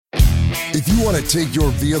If you want to take your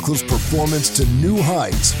vehicle's performance to new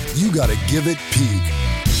heights, you got to give it Peak.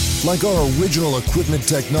 Like our original equipment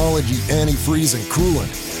technology, antifreeze, and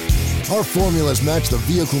coolant, our formulas match the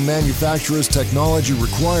vehicle manufacturer's technology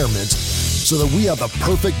requirements so that we have the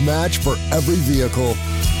perfect match for every vehicle.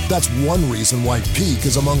 That's one reason why Peak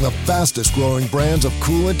is among the fastest growing brands of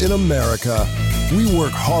coolant in America. We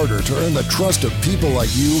work harder to earn the trust of people like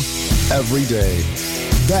you every day.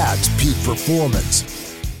 That's Peak performance.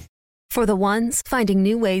 For the ones finding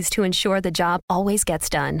new ways to ensure the job always gets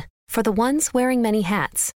done. For the ones wearing many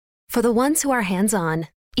hats. For the ones who are hands-on,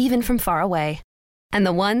 even from far away. And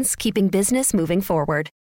the ones keeping business moving forward.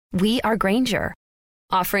 We are Grainger,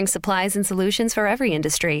 offering supplies and solutions for every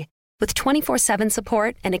industry, with 24/7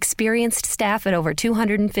 support and experienced staff at over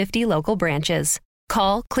 250 local branches.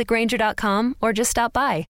 Call, clickgrainger.com, or just stop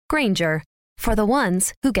by. Grainger, for the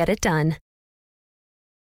ones who get it done.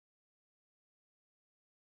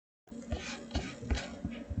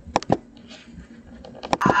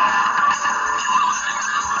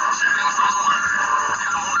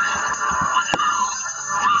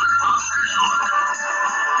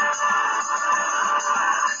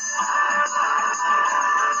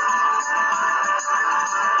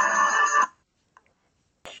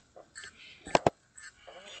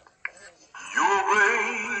 Your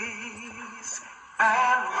grace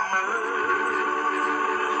and mercy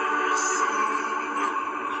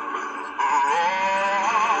brought me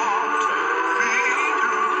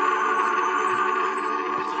through.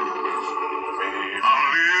 I'm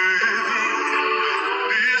living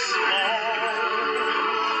this moment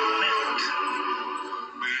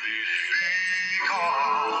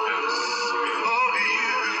because of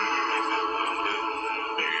you.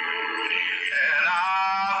 And I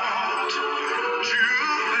want to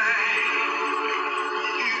thank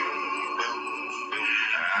you.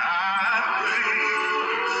 I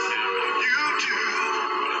praise you too.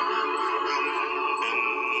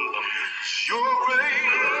 Your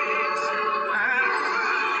grace and mercy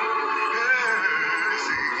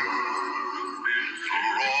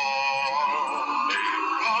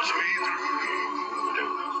brought me through.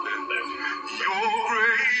 Your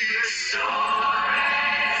grace.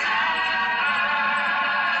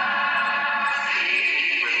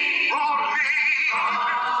 Brought me.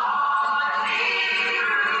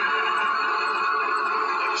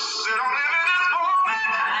 Said I'm living this moment.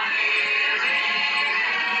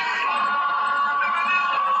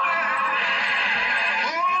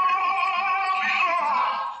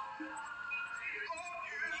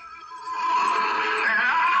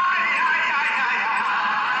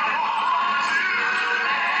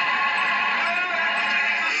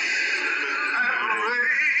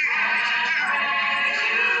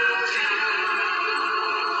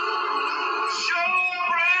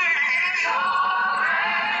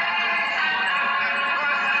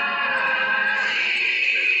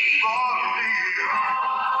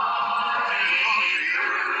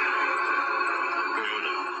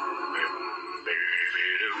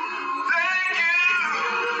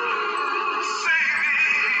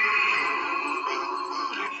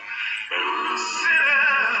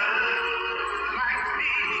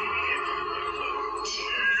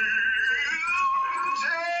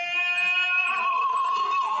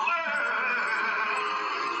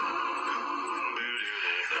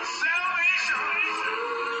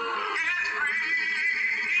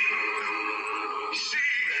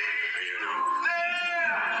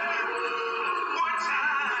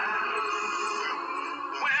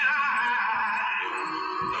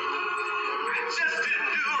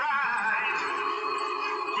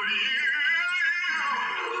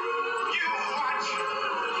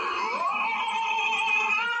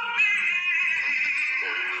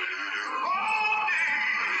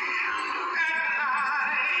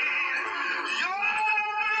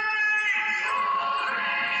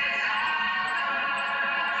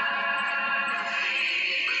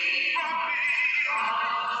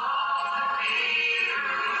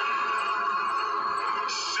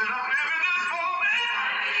 Said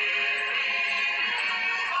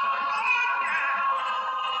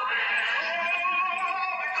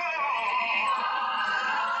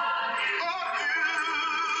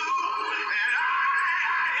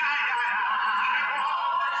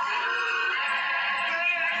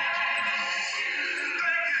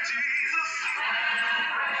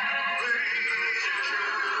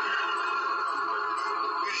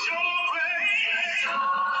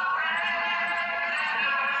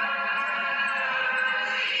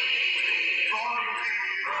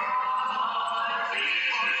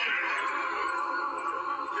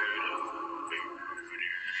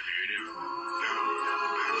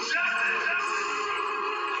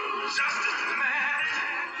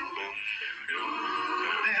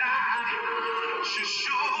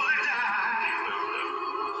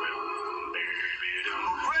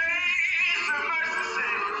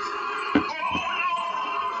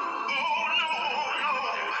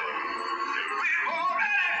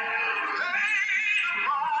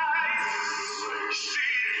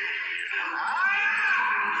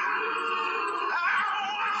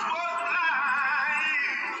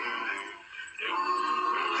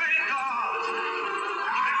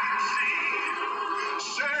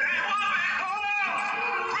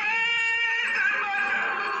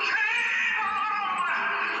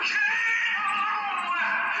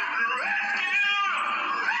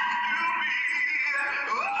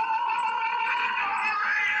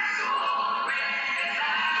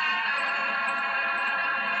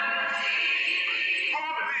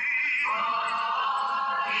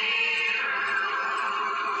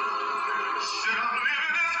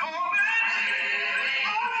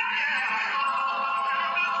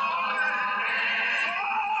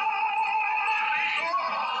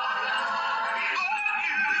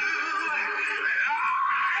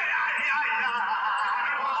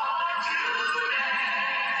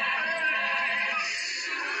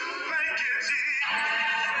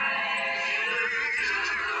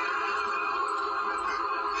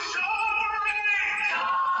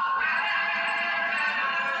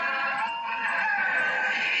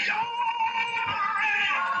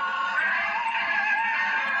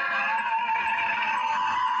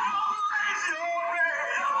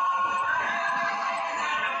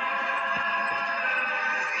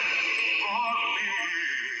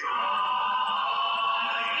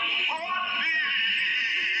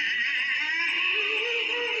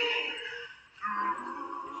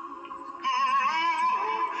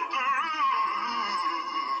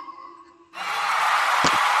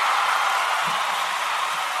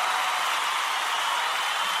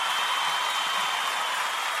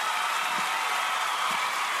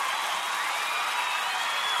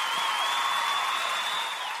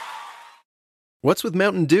What's with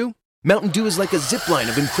Mountain Dew? Mountain Dew is like a zipline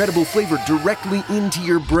of incredible flavor directly into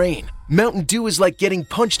your brain. Mountain Dew is like getting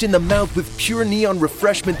punched in the mouth with pure neon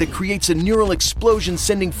refreshment that creates a neural explosion,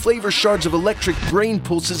 sending flavor shards of electric brain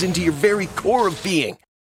pulses into your very core of being.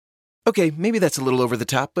 Okay, maybe that's a little over the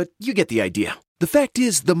top, but you get the idea. The fact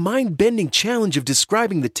is, the mind-bending challenge of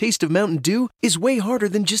describing the taste of Mountain Dew is way harder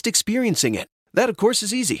than just experiencing it. That, of course,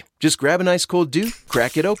 is easy. Just grab an ice cold Dew,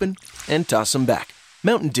 crack it open, and toss them back.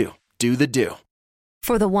 Mountain Dew. Do the Dew.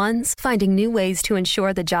 For the ones finding new ways to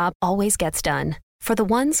ensure the job always gets done. For the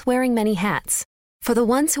ones wearing many hats. For the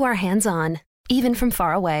ones who are hands-on, even from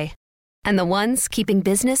far away. And the ones keeping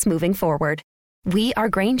business moving forward. We are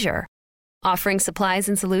Grainger, offering supplies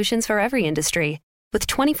and solutions for every industry, with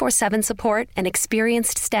 24/7 support and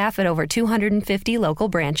experienced staff at over 250 local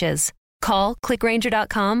branches. Call,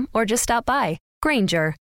 clickgrainger.com, or just stop by.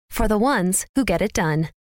 Grainger, for the ones who get it done.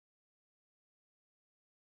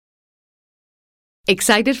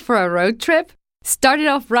 Excited for a road trip? Start it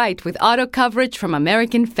off right with auto coverage from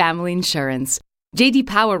American Family Insurance. J.D.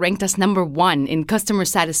 Power ranked us #1 in customer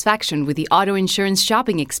satisfaction with the auto insurance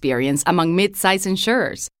shopping experience among mid-size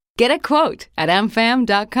insurers. Get a quote at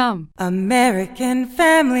amfam.com. American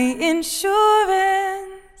Family Insurance.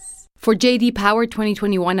 For J.D. Power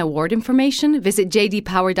 2021 award information, visit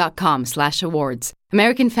jdpower.com/awards.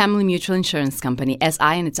 American Family Mutual Insurance Company,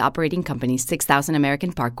 SI and its operating companies, 6000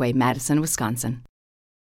 American Parkway, Madison, Wisconsin.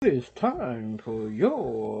 It's time for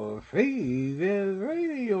your favorite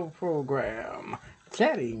radio program,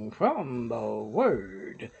 Chatting from the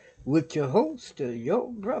Word, with your host,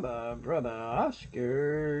 your brother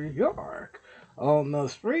Oscar York, on the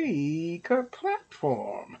Spreaker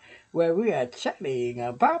platform, where we are chatting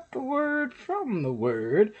about the Word from the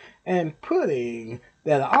Word and putting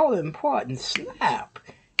that all-important slap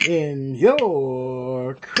in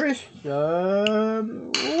your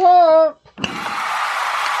Christian walk.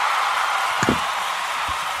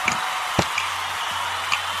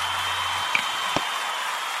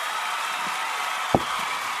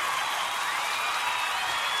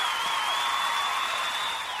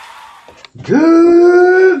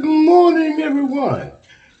 Good morning, everyone.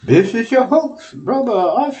 This is your host, Brother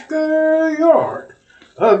Oscar York,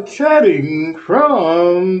 of Chatting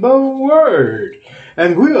from the Word.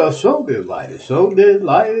 And we are so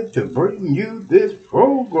delighted to bring you this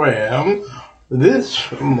program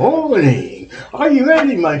this morning. Are you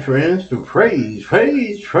ready, my friends, to praise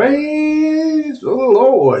the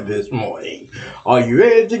Lord this morning? Are you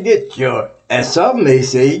ready to get your, as some may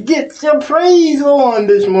say, get your praise on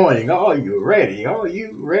this morning? Are you ready? Are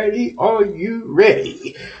you ready? Are you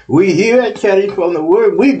ready? We here at Chatting from the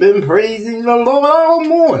Word, we've been praising the Lord all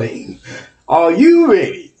morning. Are you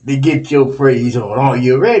ready to get your praise on? Are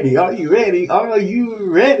you ready? Are you ready? Are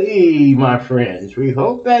you ready, my friends? We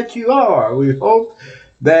hope that you are. We hope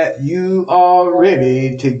that you are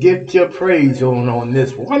ready to get your praise on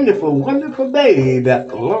this wonderful, wonderful day that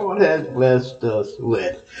the Lord has blessed us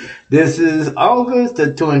with. This is August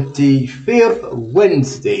the 25th,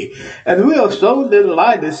 Wednesday, and we are so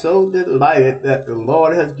delighted that the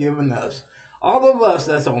Lord has given us, all of us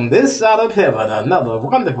that's on this side of heaven, another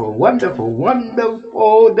wonderful, wonderful,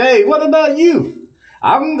 wonderful day. What about you?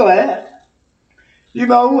 I'm glad. You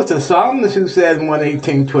know, it's the psalmist who says in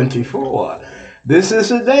 118:24, this is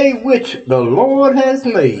the day which the Lord has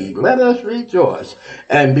made. Let us rejoice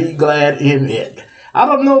and be glad in it. I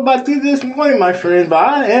don't know about you this morning, my friends, but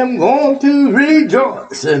I am going to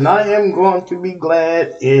rejoice and I am going to be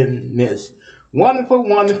glad in this wonderful,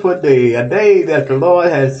 wonderful day, a day that the Lord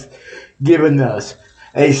has given us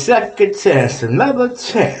a second chance, another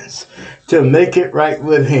chance to make it right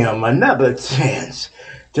with Him, another chance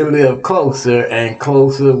to live closer and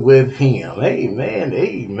closer with Him. Amen,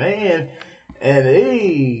 amen, and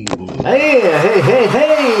amen. Hey,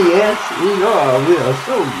 yes, we are. We are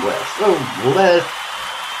so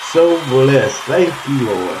blessed. Thank you,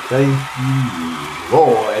 Lord. Thank you,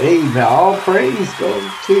 Lord. Amen. All praise goes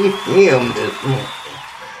to Him this morning.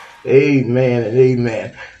 Amen and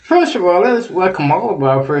amen. First of all, let's welcome all of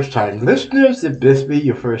our first-time listeners. If this be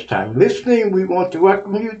your first time listening, we want to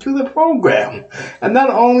welcome you to the program. And not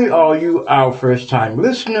only are you our first-time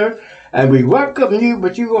listener, and we welcome you,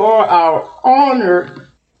 but you are our honored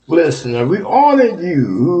listener. We honor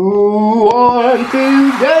you on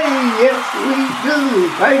today. Yes, we do.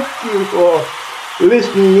 Thank you for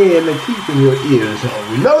listening in and keeping your ears on.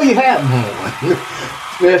 We know you have one.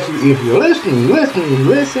 Especially if you're listening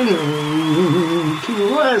to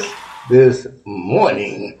us this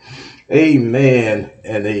morning. Amen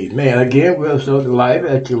and amen. Again, we're so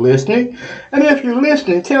delighted that you're listening. And if you're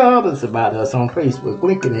listening, tell others about us on Facebook,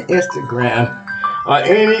 LinkedIn, and Instagram. or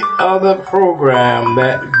any other program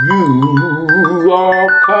that you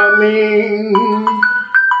are coming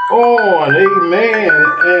on. Amen.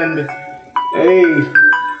 And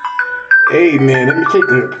amen. Let me take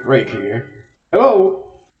a break here.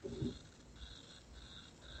 Hello?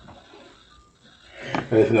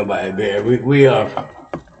 There's nobody there. We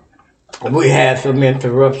had some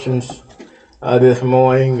interruptions this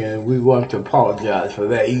morning, and we want to apologize for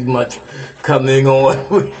that. Even much coming on,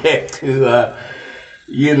 we had to,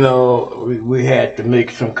 we had to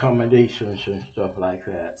make some accommodations and stuff like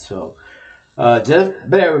that. So, just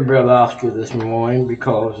bear with Brother Oscar this morning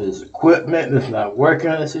because his equipment is not working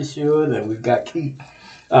as it should, and we've got to keep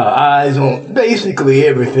eyes on basically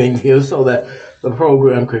everything here so that the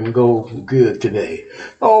program can go good today.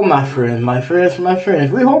 Oh, my friends,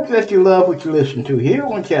 we hope that you love what you listen to here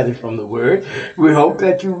on Chatting from the Word. We hope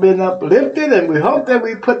that you've been uplifted, and we hope that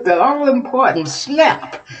we put that all-important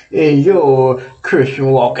snap in your Christian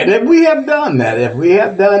walk. And if we have done that,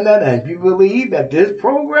 and you believe that this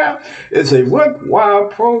program is a worthwhile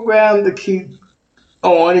program to keep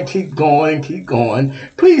on and keep going,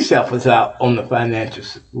 please help us out on the financial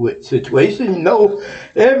situation. You know,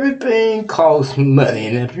 everything costs money,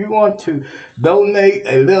 and if you want to donate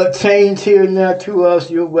a little change here and there to us,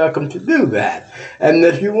 you're welcome to do that. And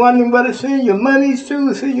if you're wondering where to send your money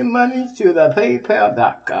to, the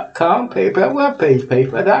paypal.com, PayPal webpage,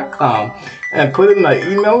 paypal.com, and put in my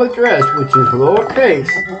email address, which is lowercase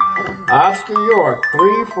Oscar York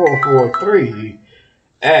 3443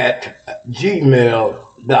 at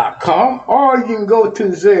gmail.com, or you can go to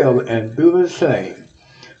Zelle and do the same.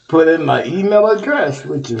 Put in my email address,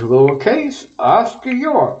 which is lowercase Oscar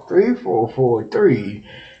York 3443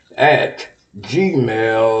 at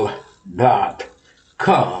gmail.com.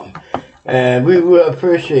 And we will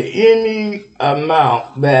appreciate any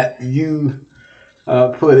amount that you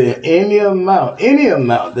put in, any amount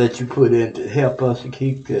that you put in to help us to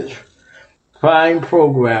keep this fine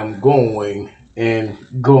program going. And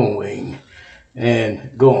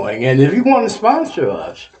if you want to sponsor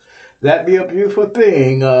us, that'd be a beautiful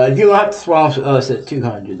thing. You don't have to sponsor us at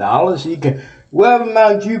 $200. You can, whatever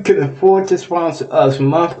amount you can afford to sponsor us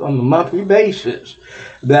on a monthly basis,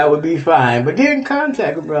 that would be fine. But get in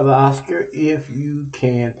contact with Brother Oscar if you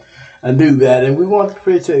can do that. And we want to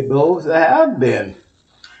appreciate those that have been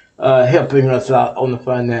helping us out on the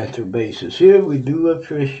financial basis. Here we do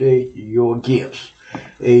appreciate your gifts.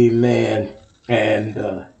 Amen. And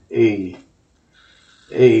amen.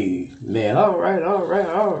 All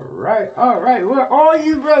right. Where are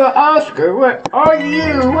you, Brother Oscar? Where are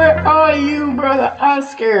you, Brother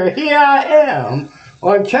Oscar? Here I am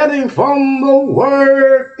on Chatting from the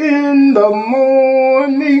Word in the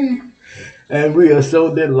morning. And we are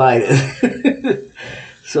so delighted,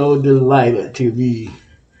 to be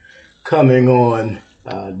coming on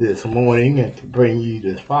this morning and to bring you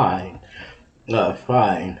this fine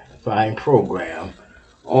program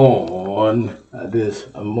on this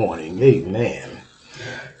morning. Amen.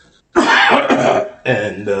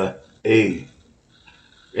 And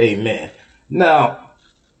amen. Now,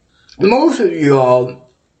 most of you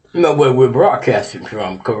all know where we're broadcasting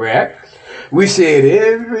from, correct? We say it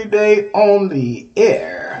every day on the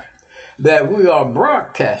air that we are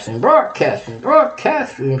broadcasting from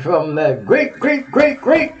that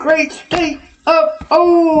great state of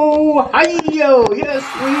Ohio. Yes,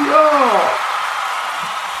 we are.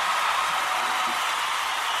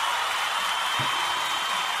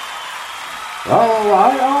 All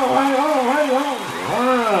right.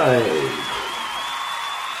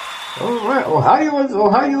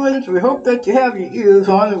 Ohioans, we hope that you have your ears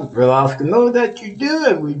on, and Brother Oscar know that you do,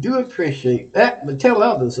 and we do appreciate that. But tell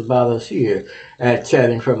others about us here at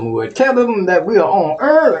Chatting from the Word. Tell them that we are on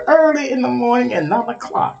early in the morning at 9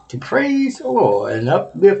 o'clock to praise the Lord and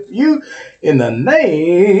uplift you in the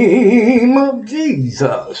name of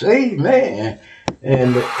Jesus. Amen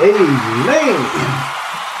and amen.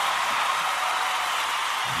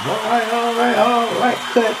 All right,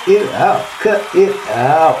 cut it out.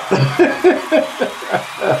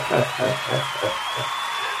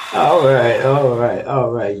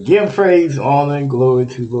 All right. Give praise, honor, and glory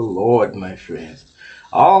to the Lord, my friends.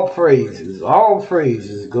 All praises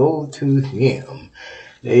go to Him.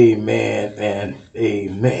 Amen and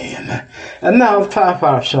amen. And now it's time for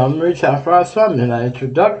our summary. Our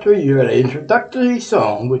introductory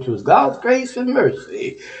song, which was God's Grace and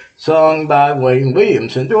Mercy, sung by Wayne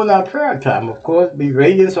Williams. And during our prayer time, of course, be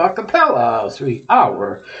Radiance Acappella, 3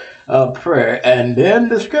 hour prayer. And then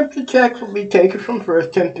the scripture text will be taken from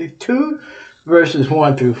 1 Timothy 2, verses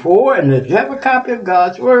 1 through 4. And if you have a copy of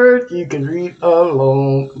God's Word, you can read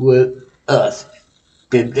along with us.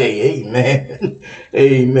 today. Amen.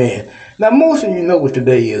 Amen. Now, most of you know what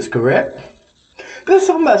today is, correct? Did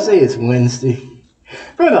somebody say it's Wednesday?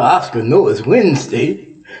 Brother Oscar knows it's Wednesday.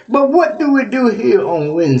 But what do we do here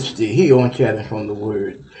on Wednesday, here on Chatting from the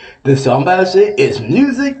Word? Did somebody say it's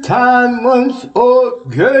music time once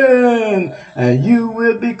again? And you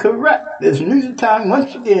will be correct. It's music time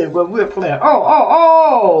once again when we're playing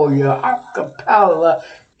your acappella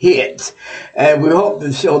hits. And we hope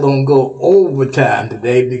the show don't go overtime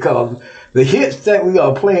today because the hits that we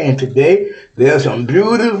are playing today, there's some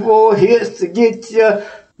beautiful hits to get your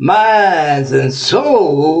minds and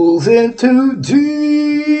souls into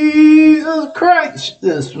Jesus Christ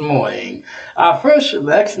this morning. Our first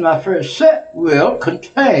selection, our first set will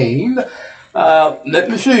contain, let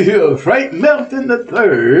me see here, Frank Melton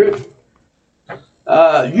III,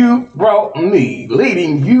 You Brought Me,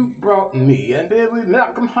 leading You Brought Me. And then we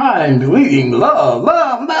Malcolm Hines leading Love,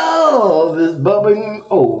 Love, Love is Bubbling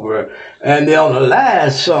Over. And then on the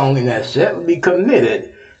last song in that set will be Committed,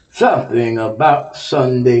 Something About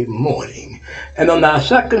Sunday Morning. And on our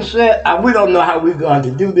second set, we don't know how we're going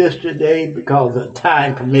to do this today because of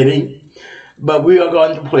time permitting, but we are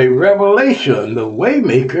going to play Revelation, the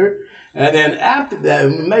Waymaker, and then after that,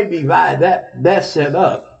 maybe by that set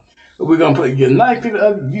up, we're going to play United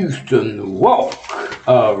of Houston, Walk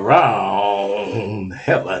Around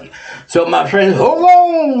Heaven. So my friends, hold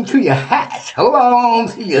on to your hats, hold on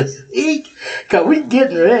to your seat, because we're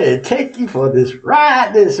getting ready to take you for this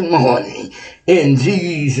ride this morning in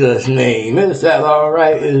Jesus' name. Is that all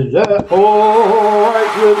right? Is that all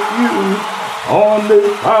right with you on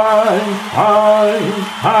this fine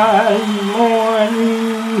morning?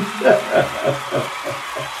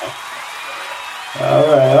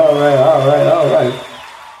 All right.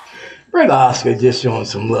 Brother Oscar just showing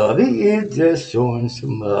some love. He is just showing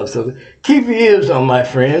some love. So keep your ears on, my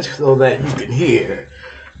friends, so that you can hear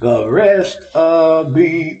the rest of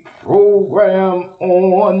the program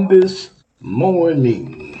on this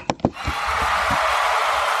morning.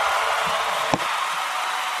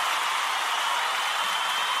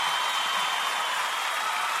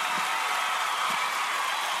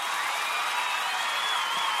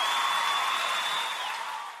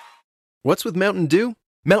 What's with Mountain Dew?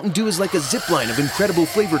 Mountain Dew is like a zipline of incredible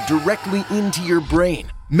flavor directly into your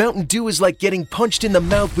brain. Mountain Dew is like getting punched in the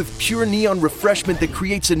mouth with pure neon refreshment that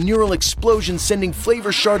creates a neural explosion, sending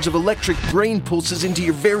flavor shards of electric brain pulses into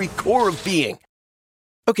your very core of being.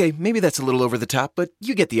 Okay, maybe that's a little over the top, but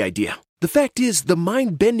you get the idea. The fact is, the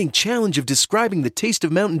mind-bending challenge of describing the taste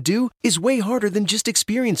of Mountain Dew is way harder than just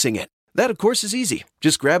experiencing it. That, of course, is easy.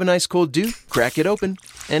 Just grab an ice cold Dew, crack it open,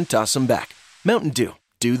 and toss them back. Mountain Dew.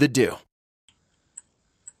 Do the Dew.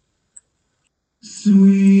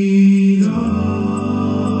 Sweet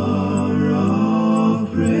hour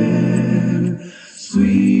of prayer,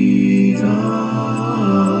 sweet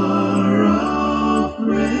hour of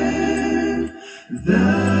prayer,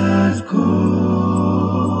 that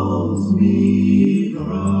calls me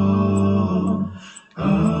from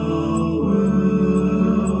a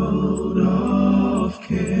world of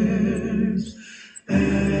cares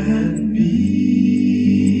and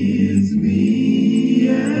bids me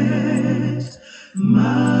at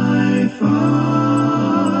my Father's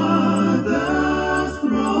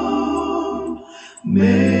throne,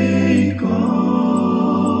 make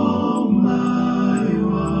all my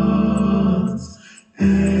wants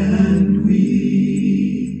and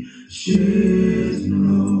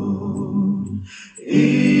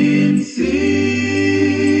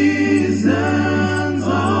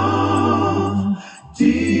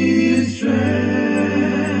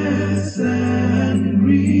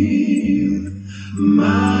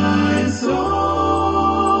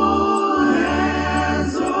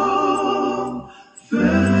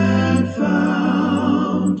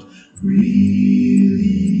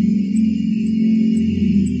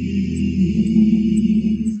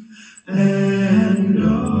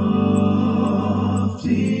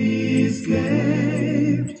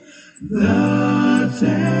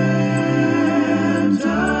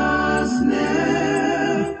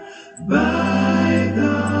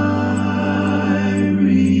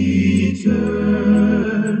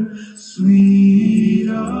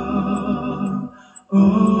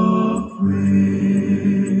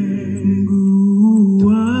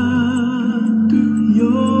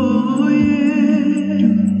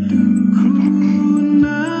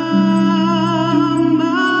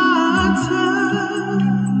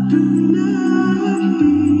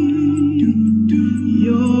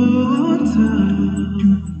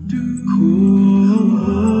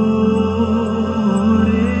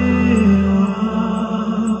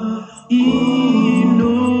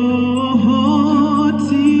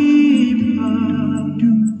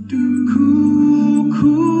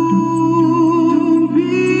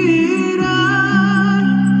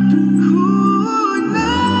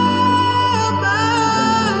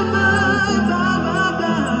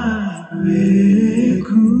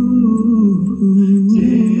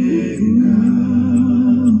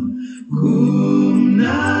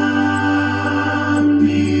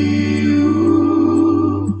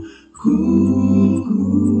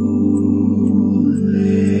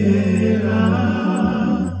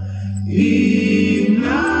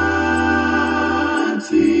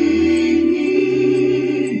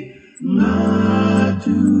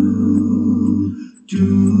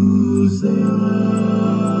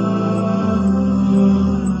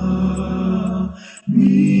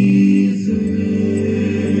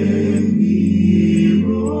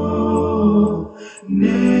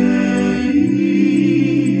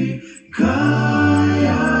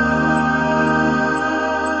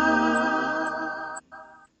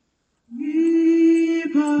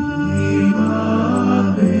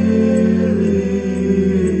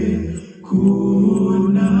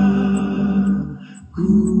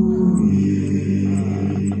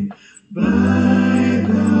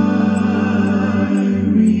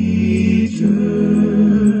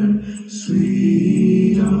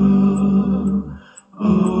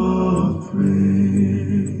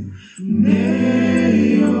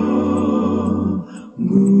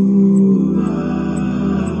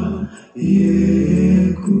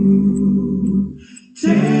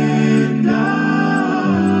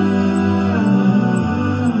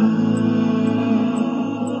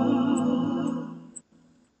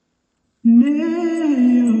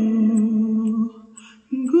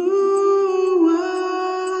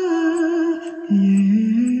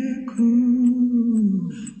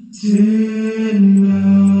in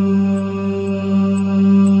love.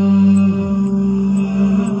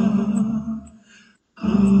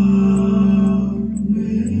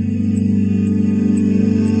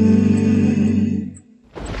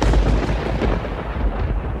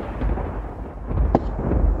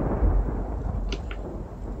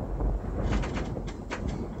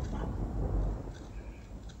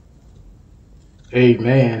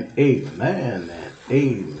 Amen, amen, and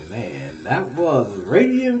amen. That was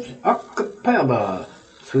Radiance Acapella,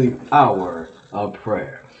 Sweet Hour of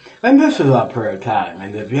Prayer. And this is our prayer time.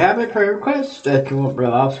 And if you have a prayer request that you want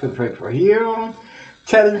Brother Oscar to pray for here on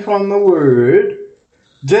Chatting from the Word,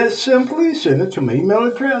 just simply send it to my email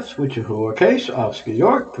address, which is lowercase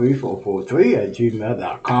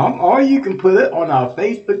OscarYork3443@gmail.com, or you can put it on our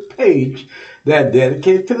Facebook page that's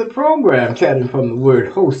dedicated to the program, Chatting from the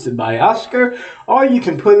Word, hosted by Oscar, or you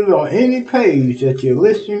can put it on any page that you're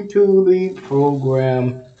listening to the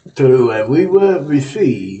program through, and we will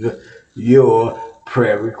receive your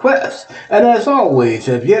prayer requests. And as always,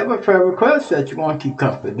 if you have a prayer request that you want to keep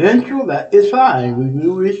confidential, that is fine. We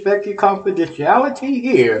will respect your confidentiality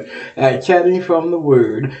here at Chatting from the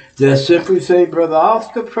Word. Just simply say, Brother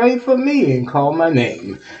Oscar, pray for me, and call my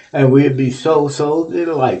name. And we'd be so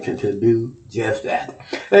delighted to do just that.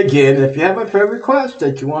 Again, if you have a prayer request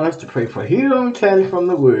that you want us to pray for here on Chatting from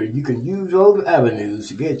the Word, you can use those avenues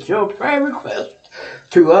to get your prayer request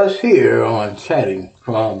to us here on Chatting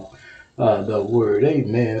from the Word.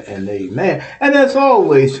 Amen and amen. And as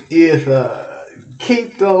always,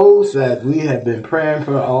 keep those that we have been praying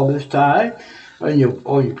for all this time on your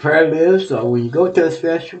prayer list, or when you go to a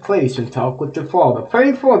special place and talk with the Father.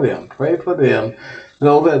 Pray for them. Pray for them.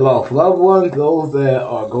 Those that lost loved ones, those that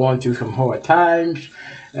are going through some hard times,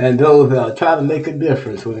 and those that are trying to make a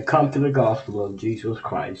difference when it comes to the gospel of Jesus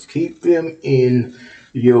Christ. Keep them in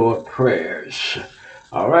your prayers.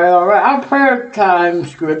 All right. Our prayer time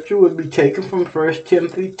scripture would be taken from 1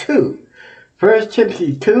 Timothy 2. 1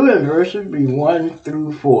 Timothy 2 and verses be 1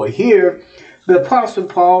 through 4. Here, the Apostle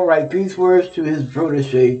Paul writes these words to his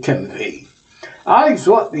protege Timothy. I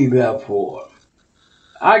exhort, therefore,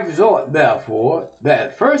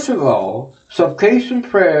 that first of all, supplication,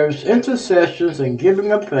 prayers, intercessions, and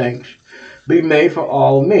giving of thanks be made for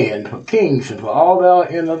all men, for kings, and for all that are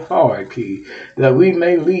in authority, that we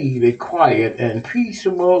may lead a quiet and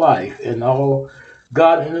peaceable life in all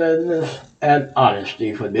godliness and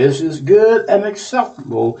honesty. For this is good and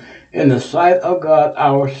acceptable in the sight of God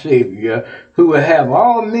our Savior, who will have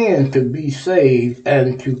all men to be saved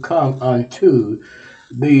and to come unto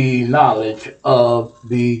the knowledge of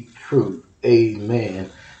the truth. Amen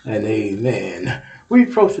and amen. We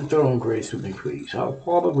approach the throne of grace with me, please. Our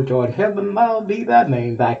Father, which art in heaven, hallowed be thy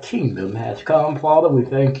name. Thy kingdom has come. Father, we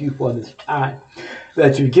thank you for this time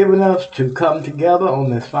that you've given us to come together on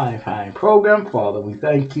this fine program. Father, we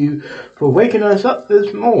thank you for waking us up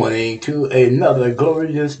this morning to another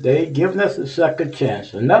glorious day, giving us a second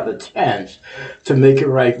chance, another chance to make it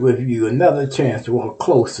right with you, another chance to walk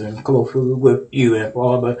closer and closer with you. And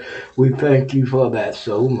Father, we thank you for that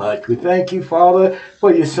so much. We thank you, Father,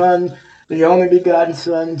 for your Son, the only begotten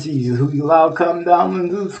Son, Jesus, who you allowed come down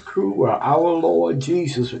into this crew, our Lord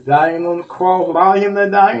Jesus, dying on the cross, allow him to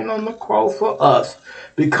dying on the cross for us,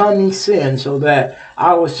 becoming sin so that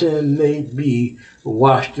our sin may be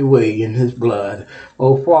washed away in his blood.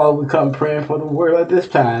 Oh, Father, we come praying for the world at this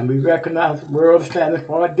time. We recognize the world standing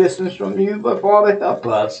far distance from you, but Father, help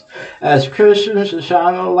us as Christians to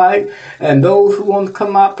shine a light, and those who want to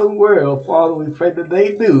come out the world, Father, we pray that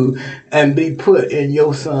they do and be put in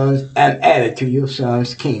your Son's and added to your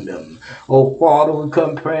Son's kingdom. Oh, Father, we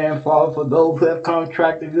come praying, Father, for those who have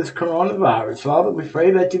contracted this coronavirus. Father, we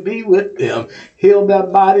pray that you be with them, heal their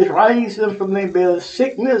bodies, raise them from their bed of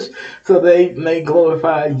sickness, so they may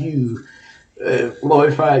glorify you. And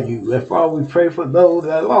Father, we pray for those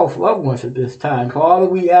that lost loved ones at this time. Father,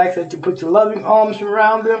 we ask that you put your loving arms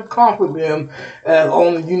around them, comfort them, as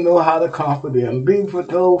only you know how to comfort them. Be for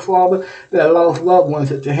those, Father, that lost loved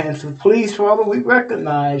ones at the hands of the police. Father, we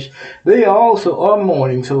recognize they also are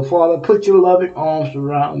mourning. So, Father, put your loving arms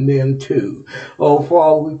around them too. Oh,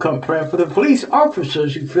 Father, we come praying for the police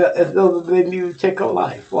officers who felt as though they need to take a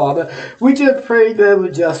life. Father, we just pray they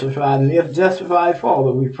were justified. And if justified,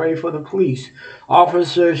 Father, we pray for the police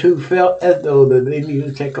officers who felt as though that they needed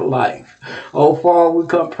to take a life. Oh, Father, we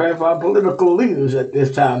come praying for our political leaders at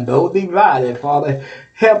this time, though divided. Father,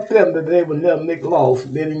 help them that they will never make laws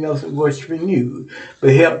forbidding us and worshiping you,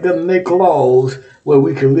 but help them make laws where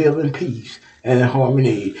we can live in peace and in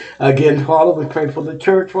harmony. Again, Father, we pray for the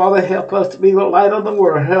church. Father, help us to be the light of the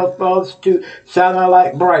world. Help us to shine our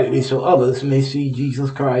light brightly so others may see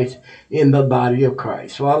Jesus Christ in the body of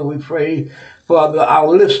Christ. Father, we pray for our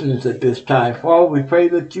listeners at this time. Father, we pray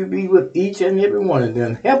that you be with each and every one of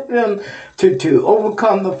them. Help them to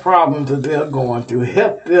overcome the problems that they're going through.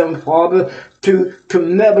 Help them, Father, to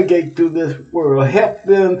navigate through this world. Help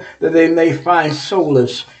them that they may find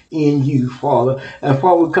solace in you, Father. And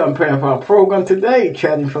Father, we come praying for our program today,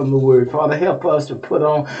 chatting from the Word. Father, help us to put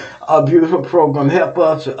on a beautiful program. Help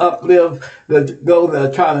us to uplift those that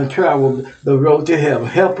are trying to travel the road to heaven.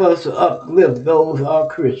 Help us to uplift those who are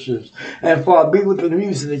Christians. And Father, be with the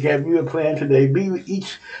music that we are playing today. Be with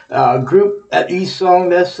each group, at each song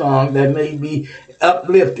that may be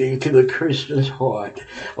uplifting to the Christian's heart.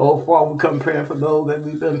 Oh, Father, we come praying for those that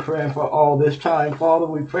we've been praying for all this time. Father,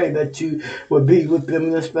 we pray that you will be with them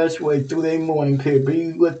in a special way through their morning period.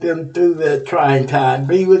 Be with them through their trying time.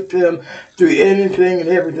 Be with them through anything and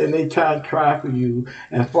everything they try for you.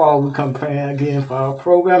 And Father, we come praying again for our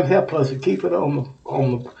program. Help us to keep it on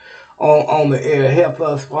the air. Help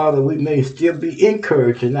us, Father, we may still be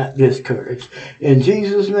encouraged and not discouraged. In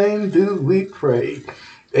Jesus' name do we pray.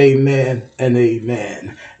 Amen and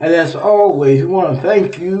amen. And as always, we want to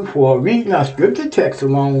thank you for reading our scripture text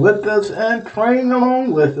along with us and praying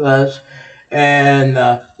along with us.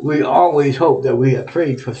 And we always hope that we have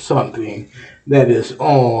prayed for something that is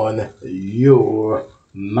on your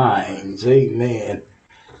minds. Amen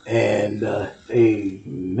and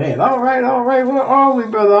amen. All right. Where are we,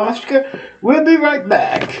 Brother Oscar? We'll be right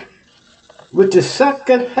back with the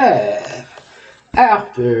second half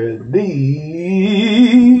after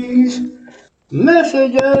these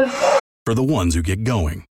messages. For the ones who get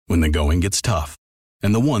going when the going gets tough,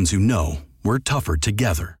 and the ones who know we're tougher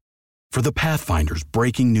together. For the Pathfinders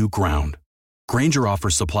breaking new ground, Grainger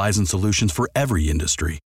offers supplies and solutions for every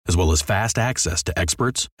industry, as well as fast access to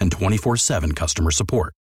experts and 24/7 customer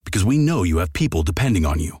support. Because we know you have people depending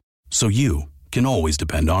on you, so you can always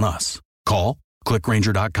depend on us. Call, click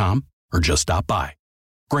Grainger.com, or just stop by.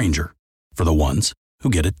 Grainger, for the ones who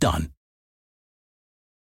get it done.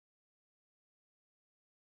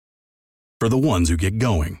 For the ones who get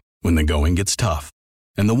going when the going gets tough,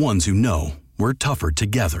 and the ones who know we're tougher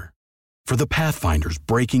together. For the Pathfinders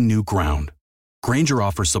breaking new ground, Grainger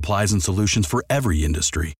offers supplies and solutions for every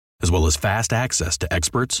industry, as well as fast access to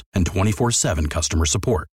experts and 24/7 customer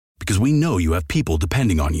support. Because we know you have people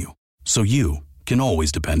depending on you, so you can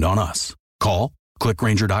always depend on us. Call, click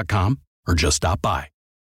Grainger.com, or just stop by.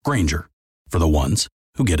 Grainger, for the ones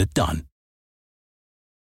who get it done.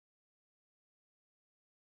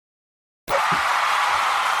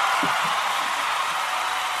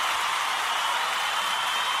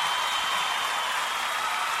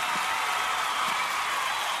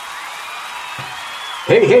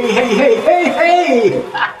 Hey.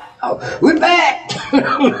 We're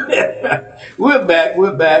back.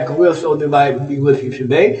 We're back. We're so delighted to be with you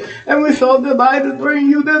today. And we're so delighted to bring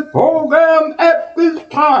you this program at this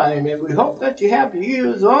time. And we hope that you have your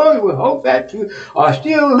ears on. We hope that you are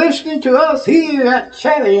still listening to us here at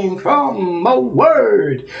Chatting from the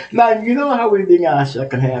Word. Now, you know how we begin our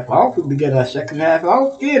second half off. We begin our second half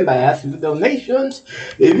off again by asking for donations.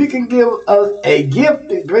 If you can give us a gift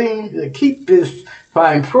to keep this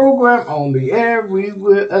fine program on the air, we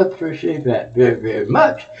would appreciate that very, very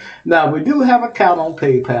much. Now, we do have an account on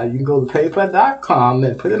PayPal. You can go to paypal.com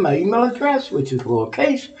and put in my email address, which is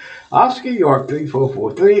lowercase,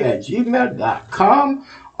 OscarYork3443@gmail.com.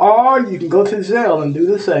 Or you can go to Zelle and do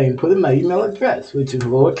the same. Put in my email address, which is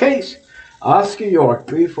lowercase,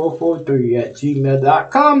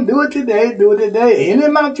 OscarYork3443@gmail.com. Do it today. Any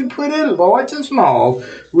amount you put in, large and small,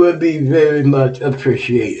 will be very much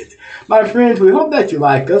appreciated. My friends, we hope that you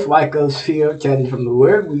like us here, Chatting from the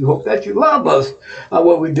Word. We hope that you love us,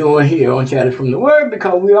 what we're doing here on Chatting from the Word,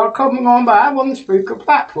 because we are coming on live on the Spreaker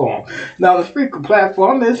platform. Now, the Spreaker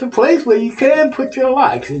platform is a place where you can put your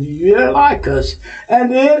likes, and you really like us.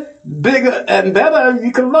 And then, bigger and better,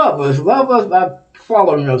 you can love us. Love us by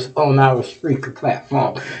following us on our Spreaker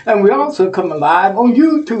platform. And we're also coming live on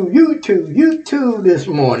YouTube this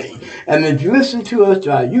morning. And if you listen to us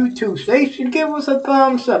to our YouTube station, give us a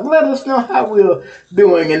thumbs up. Let us know how we're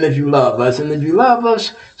doing and if you love us. And if you love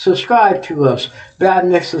us, subscribe to us. Be our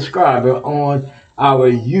next subscriber on our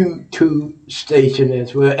YouTube station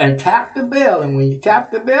as well. And tap the bell. And when you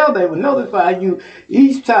tap the bell, they will notify you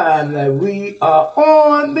each time that we are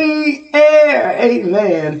on the air.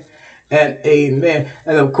 Amen and amen.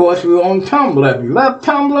 And of course, we're on Tumblr. If you love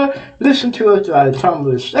Tumblr, listen to us to our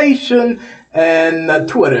Tumblr station and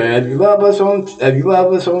Twitter. If you love us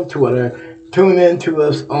on Twitter, tune in to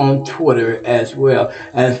us on Twitter as well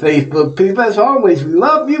and Facebook. People, as always, we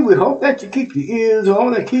love you. We hope that you keep your ears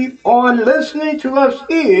on and keep on listening to us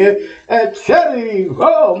here at Chatting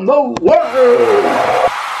from the Word.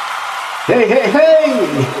 Hey, hey, hey.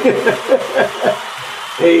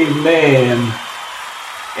 Amen.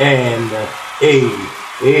 And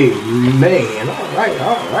amen. All right.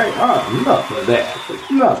 Enough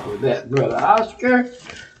of that, Brother Oscar.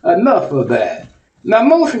 Enough of that. Now,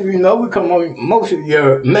 most of you know we come on most of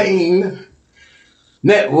your main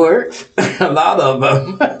networks, a lot of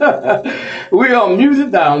them. We on Music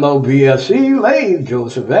Download, VSC, Lave,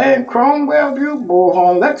 Joseph, Van, Chrome, Wellview,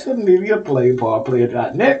 Bullhorn, Lexa, Media, Play,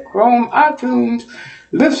 PowerPlayer.net, Chrome, iTunes,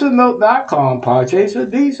 ListenNote.com, Podchaser,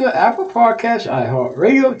 Deezer, Apple Podcasts,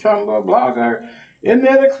 iHeartRadio, Tumblr, Blogger,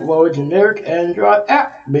 Internet Explorer, generic Android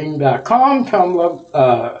app, Bing.com, Tumblr,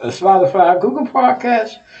 Spotify, Google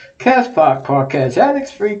Podcasts, Castbox, Podcast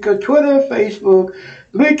Addicts, Spreaker, Twitter, Facebook,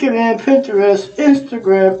 LinkedIn, Pinterest,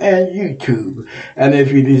 Instagram, and YouTube. And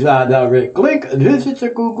if you desire direct link, visit the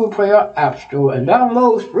Google Play or App Store and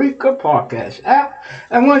download Spreaker Podcast app.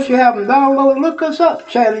 And once you have them downloaded, look us up,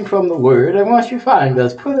 Chatting from the Word. And once you find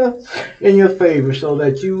us, put us in your favor so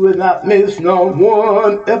that you will not miss no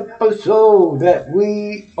one episode that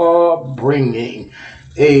we are bringing.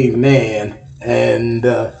 Amen. And,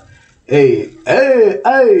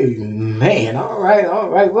 amen. All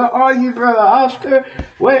right. Where are you, Brother Oscar?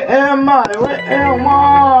 Where am I?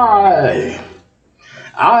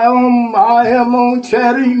 I am on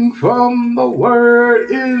Chatting from the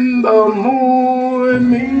Word in the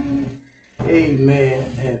morning.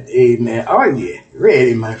 Amen and amen. Are you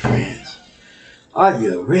ready, my friends? Are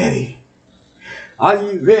you ready? Are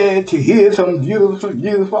you ready to hear some beautiful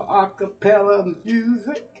acappella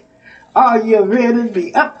music? Are you ready to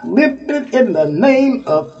be uplifted in the name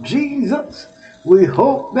of Jesus? We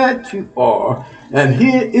hope that you are. And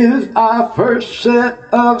here is our first set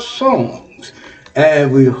of songs.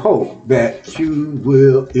 And we hope that you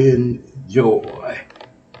will enjoy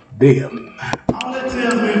them. All it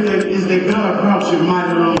tells me is that God brought you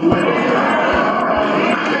mighty long way.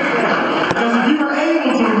 Because if you were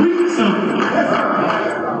able to read something,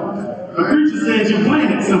 the preacher said you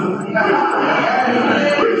planted something.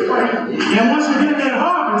 And once you get that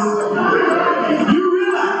harvest, you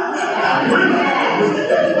realize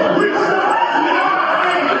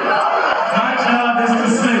my job is to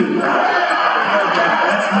sing.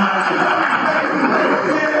 That's my job.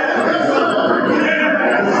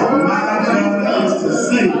 My job is to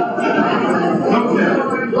sing.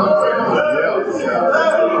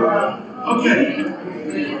 Okay.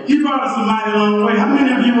 He brought us a mighty long way. How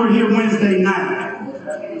many of you were here Wednesday night?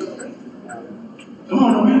 Come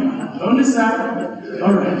on, man. On this side.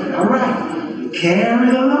 All right. Carry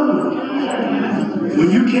the load. When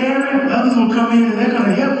you carry, others will come in and they're going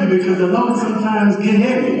to help you because the load sometimes get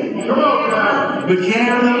heavy. Come on, guys. But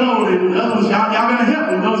carry the load, and others, y'all going to help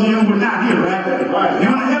them. Those of you who were not here, right?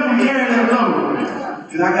 You're going to help them carry that load.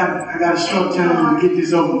 Because I got a short time to get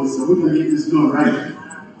this over with, so we're going to get this going right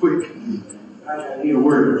quick. I need a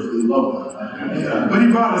word from the Lord. But he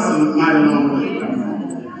brought us a mighty long way.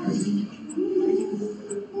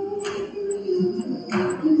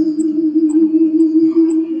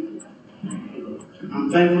 I'm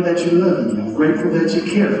thankful that you love me. I'm grateful that you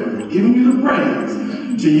care for me. I'm giving you the praise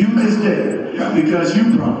to you this day because you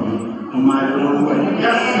brought me a mighty long way.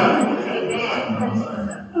 Yes, sir.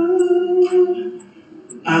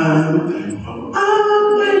 I'm thankful.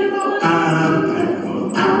 I'm thankful. I'm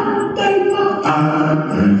thankful. I'm thankful. I'm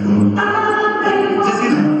thankful. I'm thankful. Just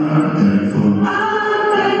get it. I'm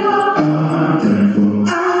thankful. I'm thankful.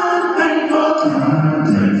 I'm thankful.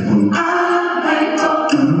 I'm thankful. I'm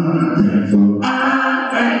thankful.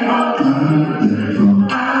 I'm thankful. I'm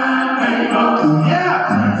thankful. I'm thankful.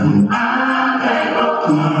 Yeah. I'm thankful.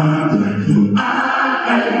 I'm thankful.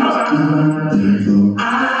 I'm thankful.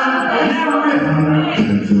 I'm never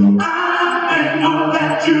thankful. I'm thankful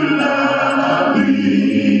that you love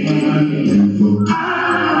me.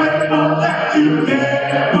 I'm thankful that you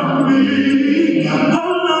care for me.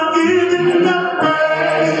 Oh, Lord, giving the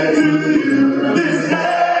praise to you this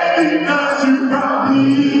day because you brought me.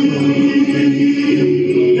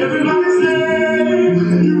 Everybody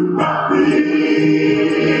say, you brought me.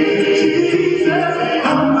 Jesus, a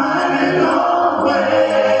mighty long way.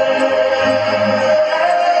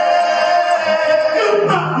 You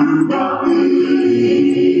brought me.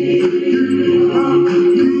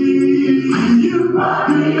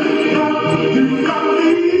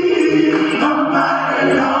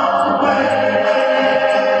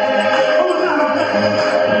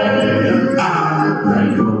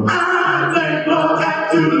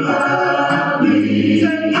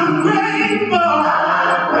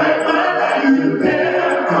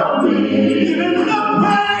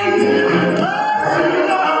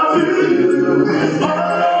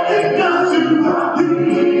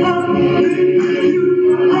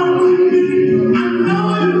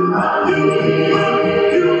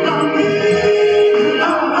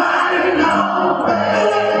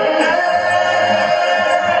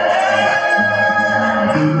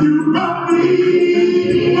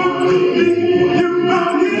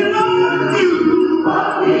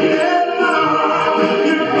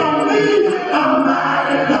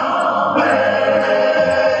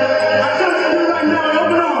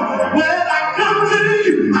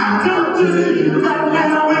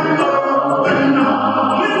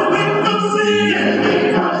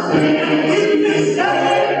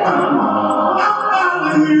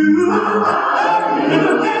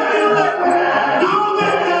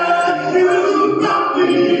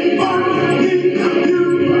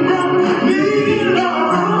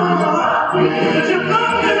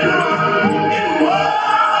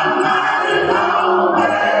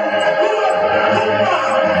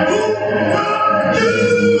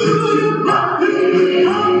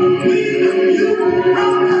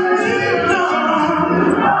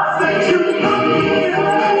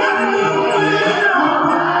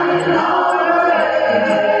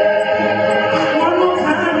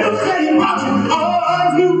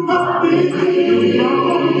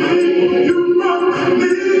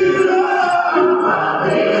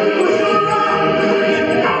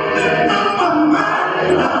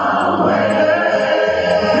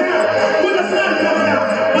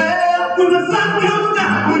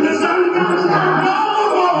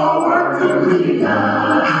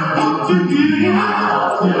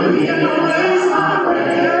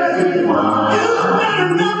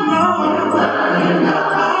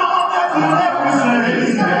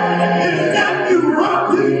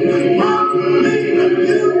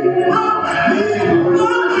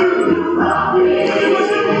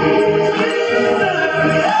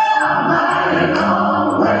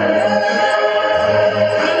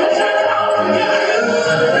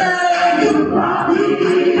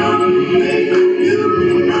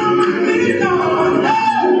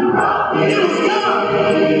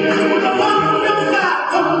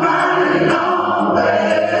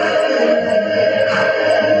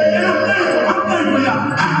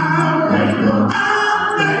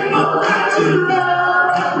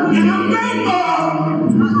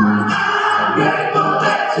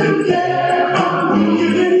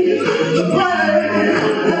 giving you the praise.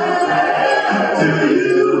 To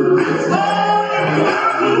you, all you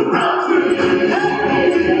got to run to.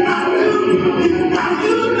 Hey, you got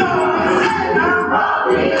to know. Hey, now,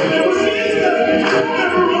 it was Jesus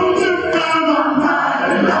that wrote you from a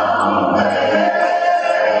mighty long way.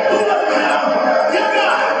 Who was that? You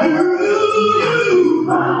got you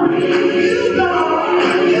know,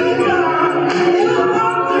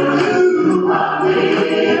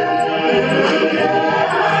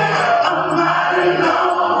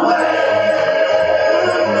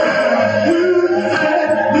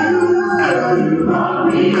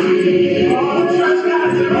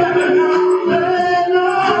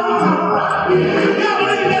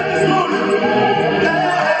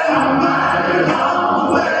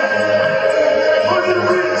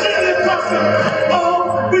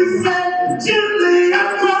 oh, we said gently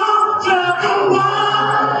across troubled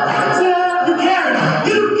water.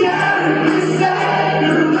 You carry, we say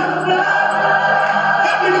you love love.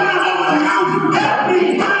 Help me climb over the mountain, help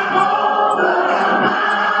me climb over the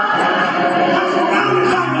mountain. I'm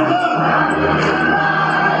surrounded by your love.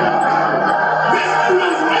 Rescue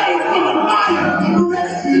and save from the fire.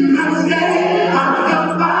 Rescue and save from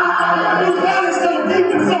the fire. This valley's so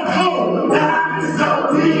deep and so cold. Valley's so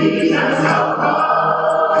deep and so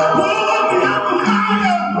cold. Pull me out the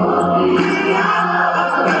fire. Pull me out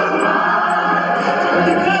of the fire.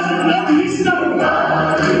 Because you love me so.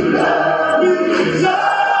 You love me so.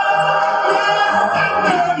 Yes, I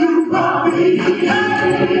love you from me.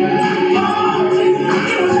 Hey, oh,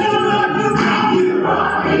 Jesus, it was your love you brought me.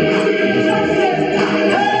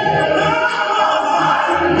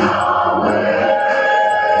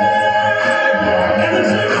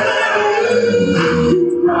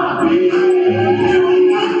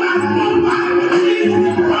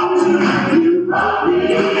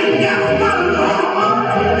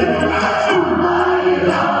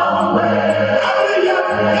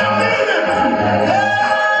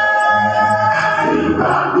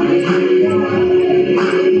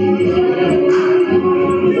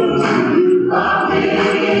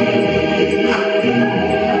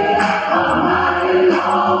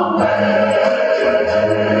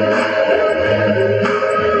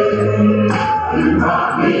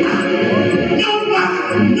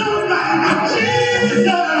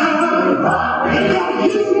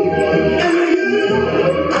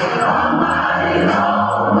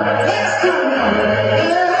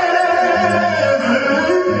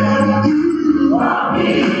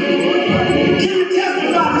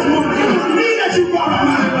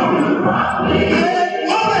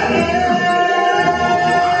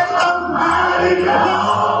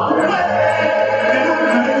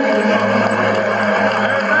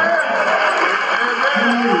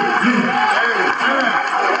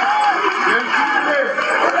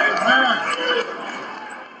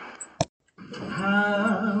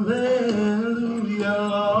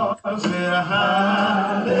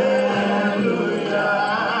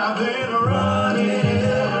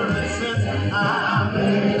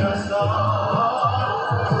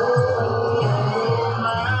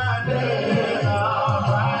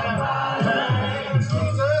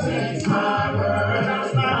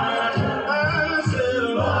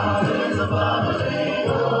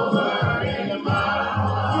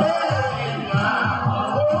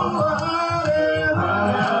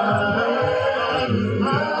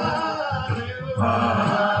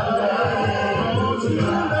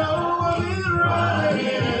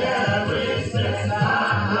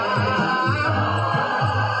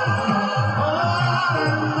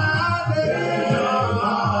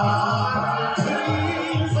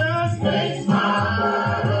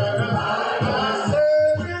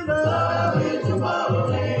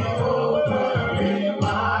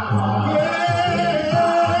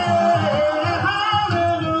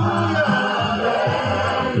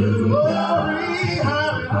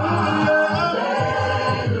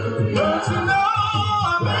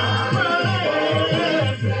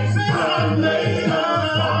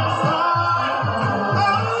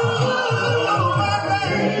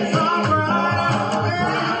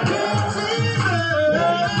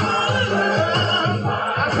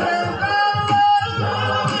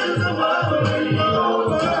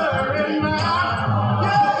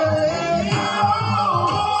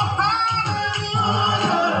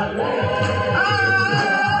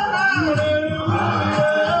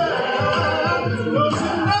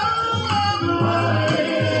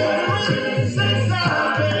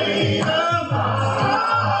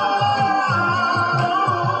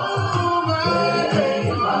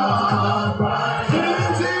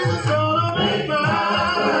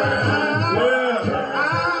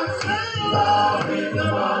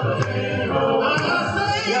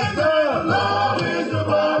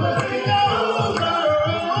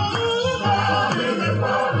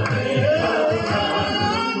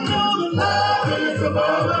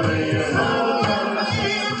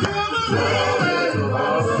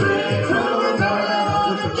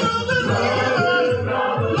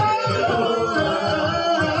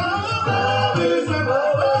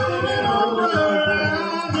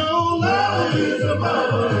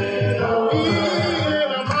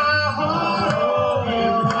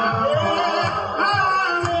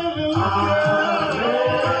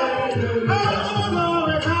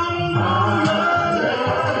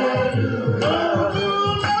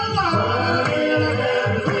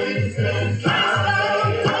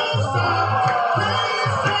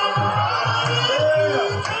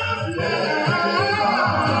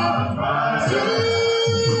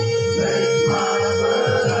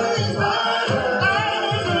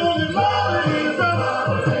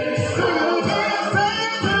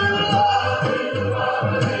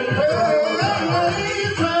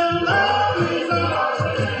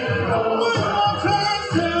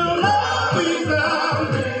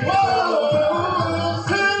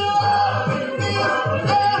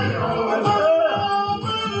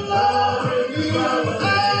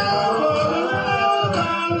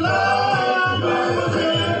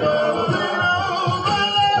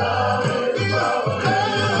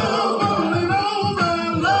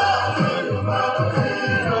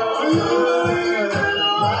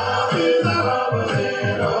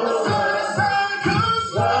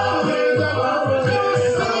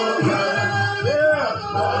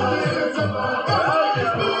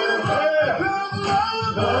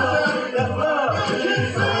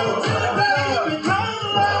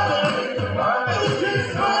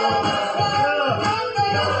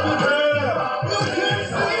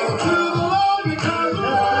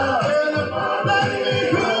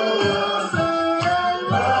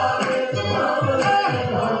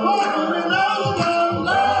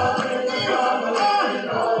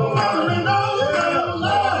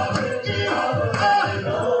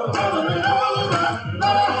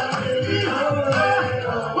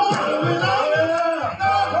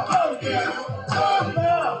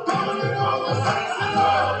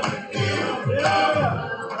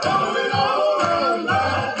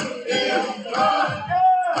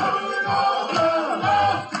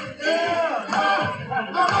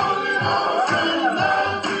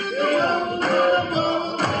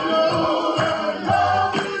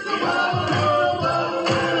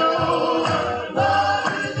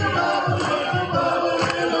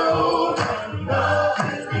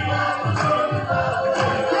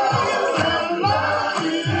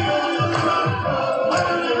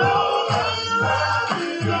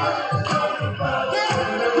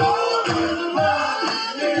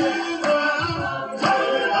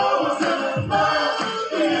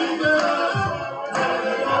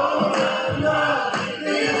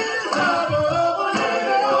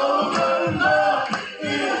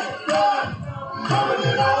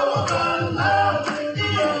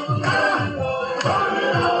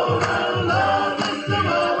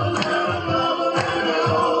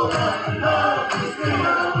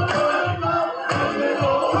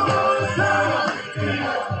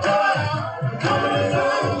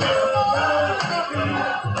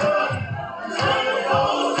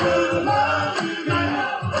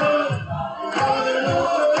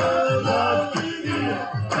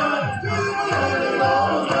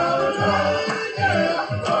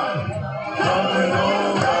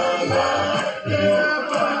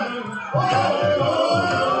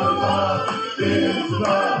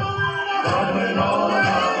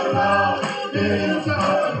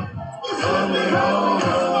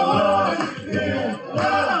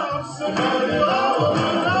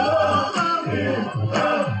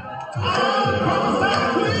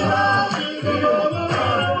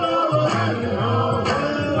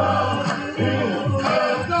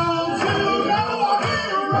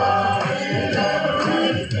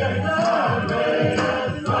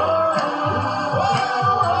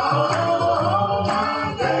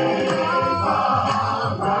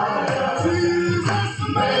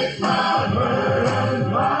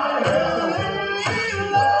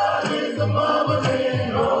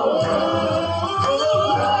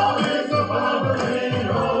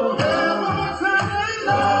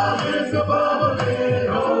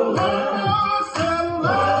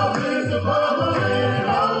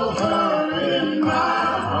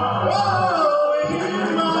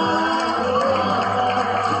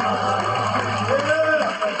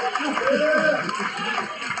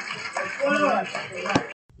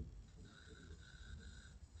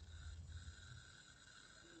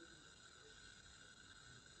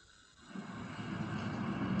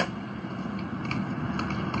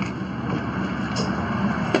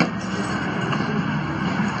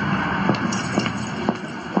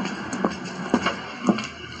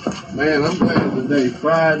 Man, I'm glad today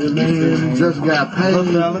Friday, man. Just got paid.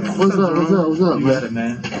 What's up, You got it,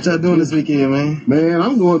 man. What y'all doing this weekend, man? Man,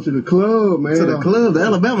 I'm going to the club, man. To the club, the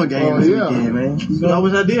Alabama game this weekend, man. So I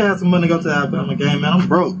wish I did have some money to go to the Alabama game, man. I'm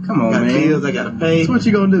broke. Come on, man. Got bills I gotta pay. So what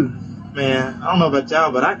you gonna do? Man, I don't know about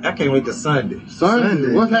y'all, but I can't wait till Sunday.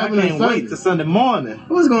 Sunday? What's happening I can't wait till Sunday morning.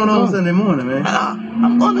 What's going on Sunday morning, man?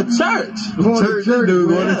 I'm going to church. Going to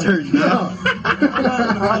church now.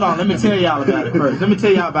 Hold on, let me tell y'all about it first. Let me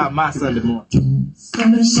tell y'all about my Sunday morning.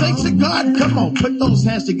 Saints of God, come on, put those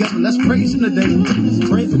hands together. Let's praise Him today. Let's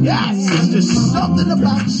praise Him. Yes, there's just something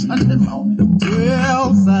about Sunday morning.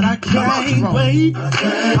 Well, said I can't wait.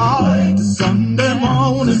 Oh, Sunday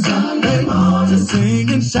morning, to sing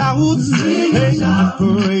and shout. Hey, I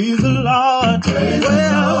praise the Lord.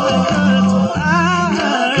 Well,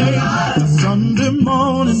 Sunday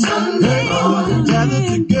morning, gather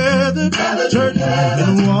together, church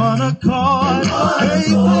in one accord. Hey,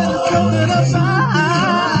 there's something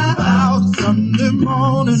about Sunday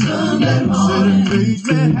morning. Said it makes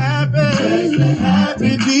me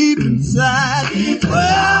happy deep inside. Well,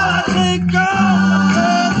 I thank God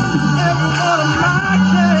every one of my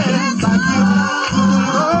cares I give to the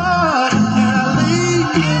Lord, and I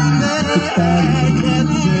leave in there.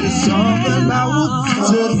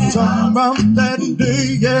 Said it's something about that day,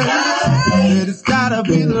 yeah. Said it's gotta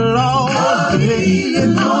be the Lord.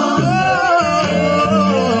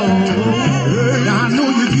 I know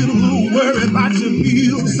you get a little worried about your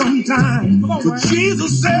bills sometimes, but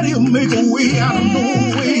Jesus said He'll make a way out of no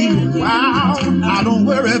way. Wow, I don't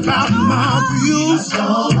worry about my bills.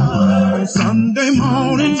 On Sunday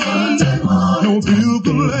morning, no bill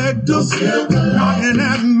collectors knocking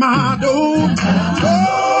at my door.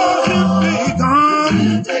 Oh,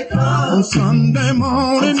 if they come on Sunday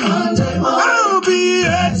morning, I'll be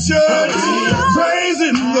at church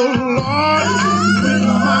praising the Lord with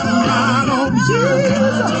my mind on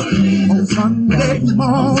Jesus. On Sunday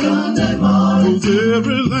morning, 'cause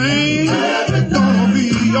everything gonna be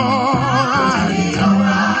alright.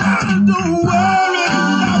 Don't worry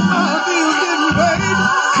about my bills getting paid,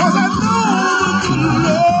 'cause I know the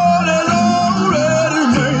Lord has already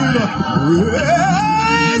made a way.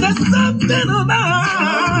 There's something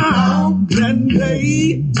about that day.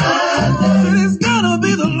 It is gonna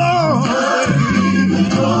be the Lord.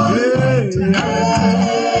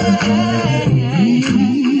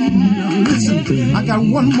 Listen, I got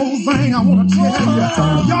one more thing I want to tell you.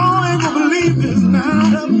 Y'all ain't gonna believe this now.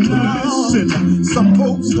 Listen, some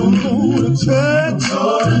folks don't go to church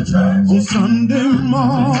on Sunday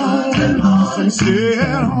morning. Some stay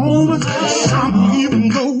at home. Some even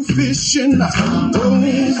go fishing. Oh,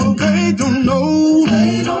 they don't know.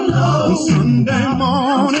 On Sunday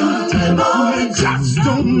morning, they just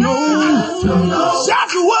don't know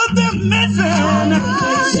just what they're missing.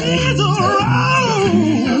 She's around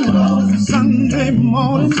Sunday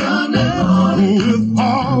morning with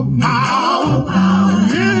all power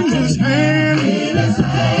in His hand.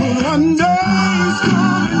 One day He's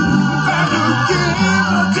coming back again.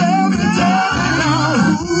 Tell me now,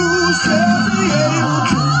 who said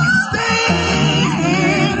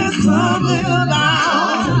there's something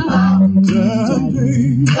about that day?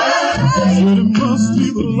 Said it must be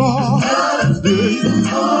the Lord's day.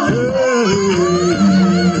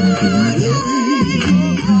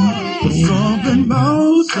 Something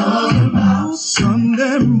about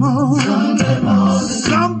Sunday morning.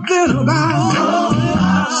 Something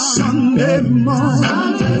about Sunday morning.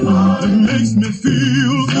 It makes me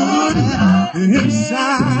feel good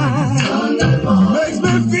inside. Makes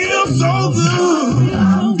me feel so good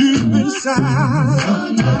deep inside.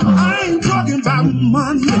 I ain't talking about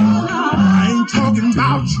Monday. I ain't talking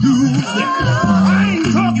about Tuesday. I ain't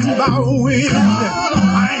talking about Wednesday.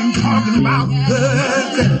 I ain't talking about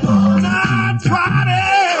Thursday. Not Friday.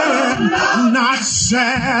 Not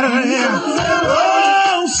Saturday.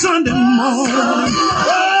 Oh, Sunday morning.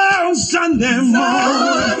 Oh, Sunday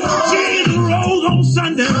morning. Jesus rose on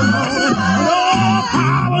Sunday morning. Oh,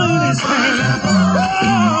 power in His hand.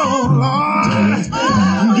 Oh, Lord.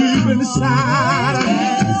 Deep inside.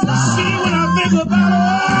 See, when I think about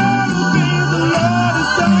all the things the Lord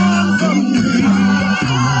has done for me,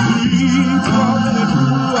 He brought me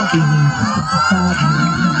through.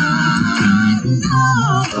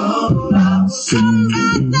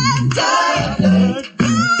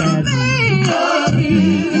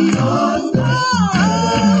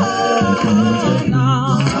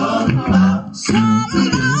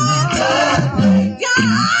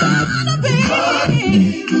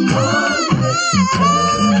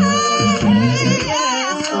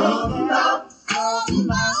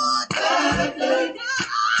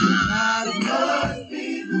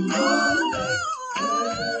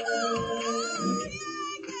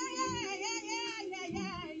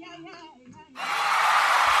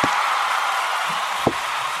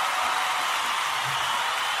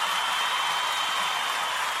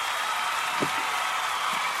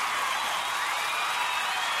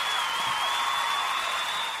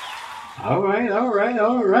 All right.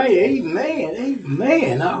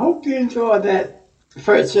 Amen. I hope you enjoyed that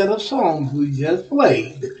first set of songs we just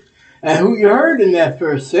played. And who you heard in that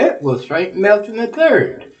first set was Frank Melton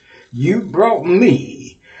III. You Brought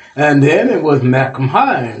Me. And then it was Malcolm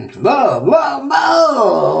Hines. Love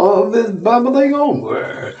is bubbling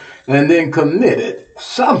over. And then Committed,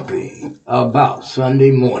 Something About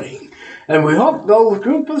Sunday Morning. And we hope those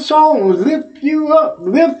group of songs lift you up,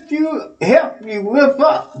 help you lift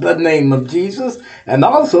up the name of Jesus, and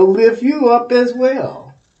also lift you up as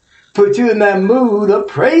well. Put you in that mood of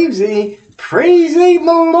praising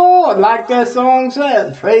the Lord, like that song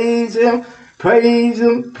says. Praise Him, praise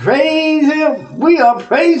Him, praise Him. We are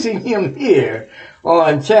praising Him here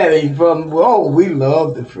on Chatting from, we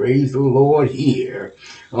love to praise the Lord here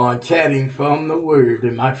on Chatting from the Word.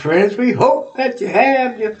 And my friends, we hope that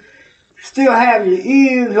you still have your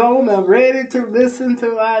ears on and ready to listen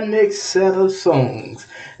to our next set of songs.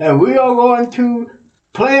 And we are going to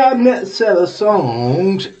play our next set of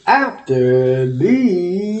songs after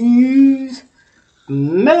these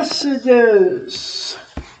messages.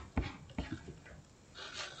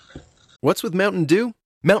 What's with Mountain Dew?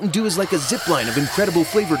 Mountain Dew is like a zip line of incredible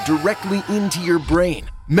flavor directly into your brain.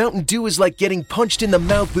 Mountain Dew is like getting punched in the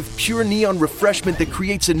mouth with pure neon refreshment that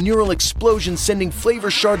creates a neural explosion, sending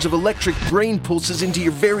flavor shards of electric brain pulses into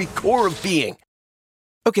your very core of being.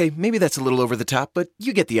 Okay, maybe that's a little over the top, but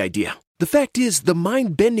you get the idea. The fact is, the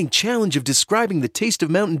mind-bending challenge of describing the taste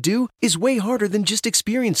of Mountain Dew is way harder than just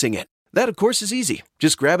experiencing it. That, of course, is easy.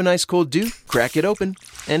 Just grab an ice cold Dew, crack it open,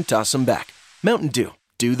 and toss them back. Mountain Dew.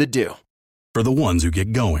 Do the Dew. For the ones who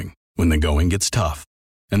get going when the going gets tough,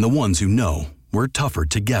 and the ones who know we're tougher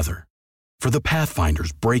together. For the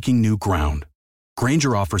Pathfinders breaking new ground,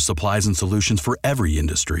 Grainger offers supplies and solutions for every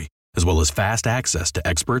industry, as well as fast access to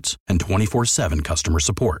experts and 24/7 customer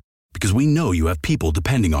support. Because we know you have people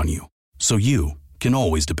depending on you, so you can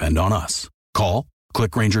always depend on us. Call,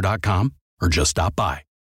 click Grainger.com, or just stop by.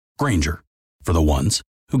 Grainger, for the ones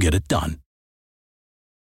who get it done.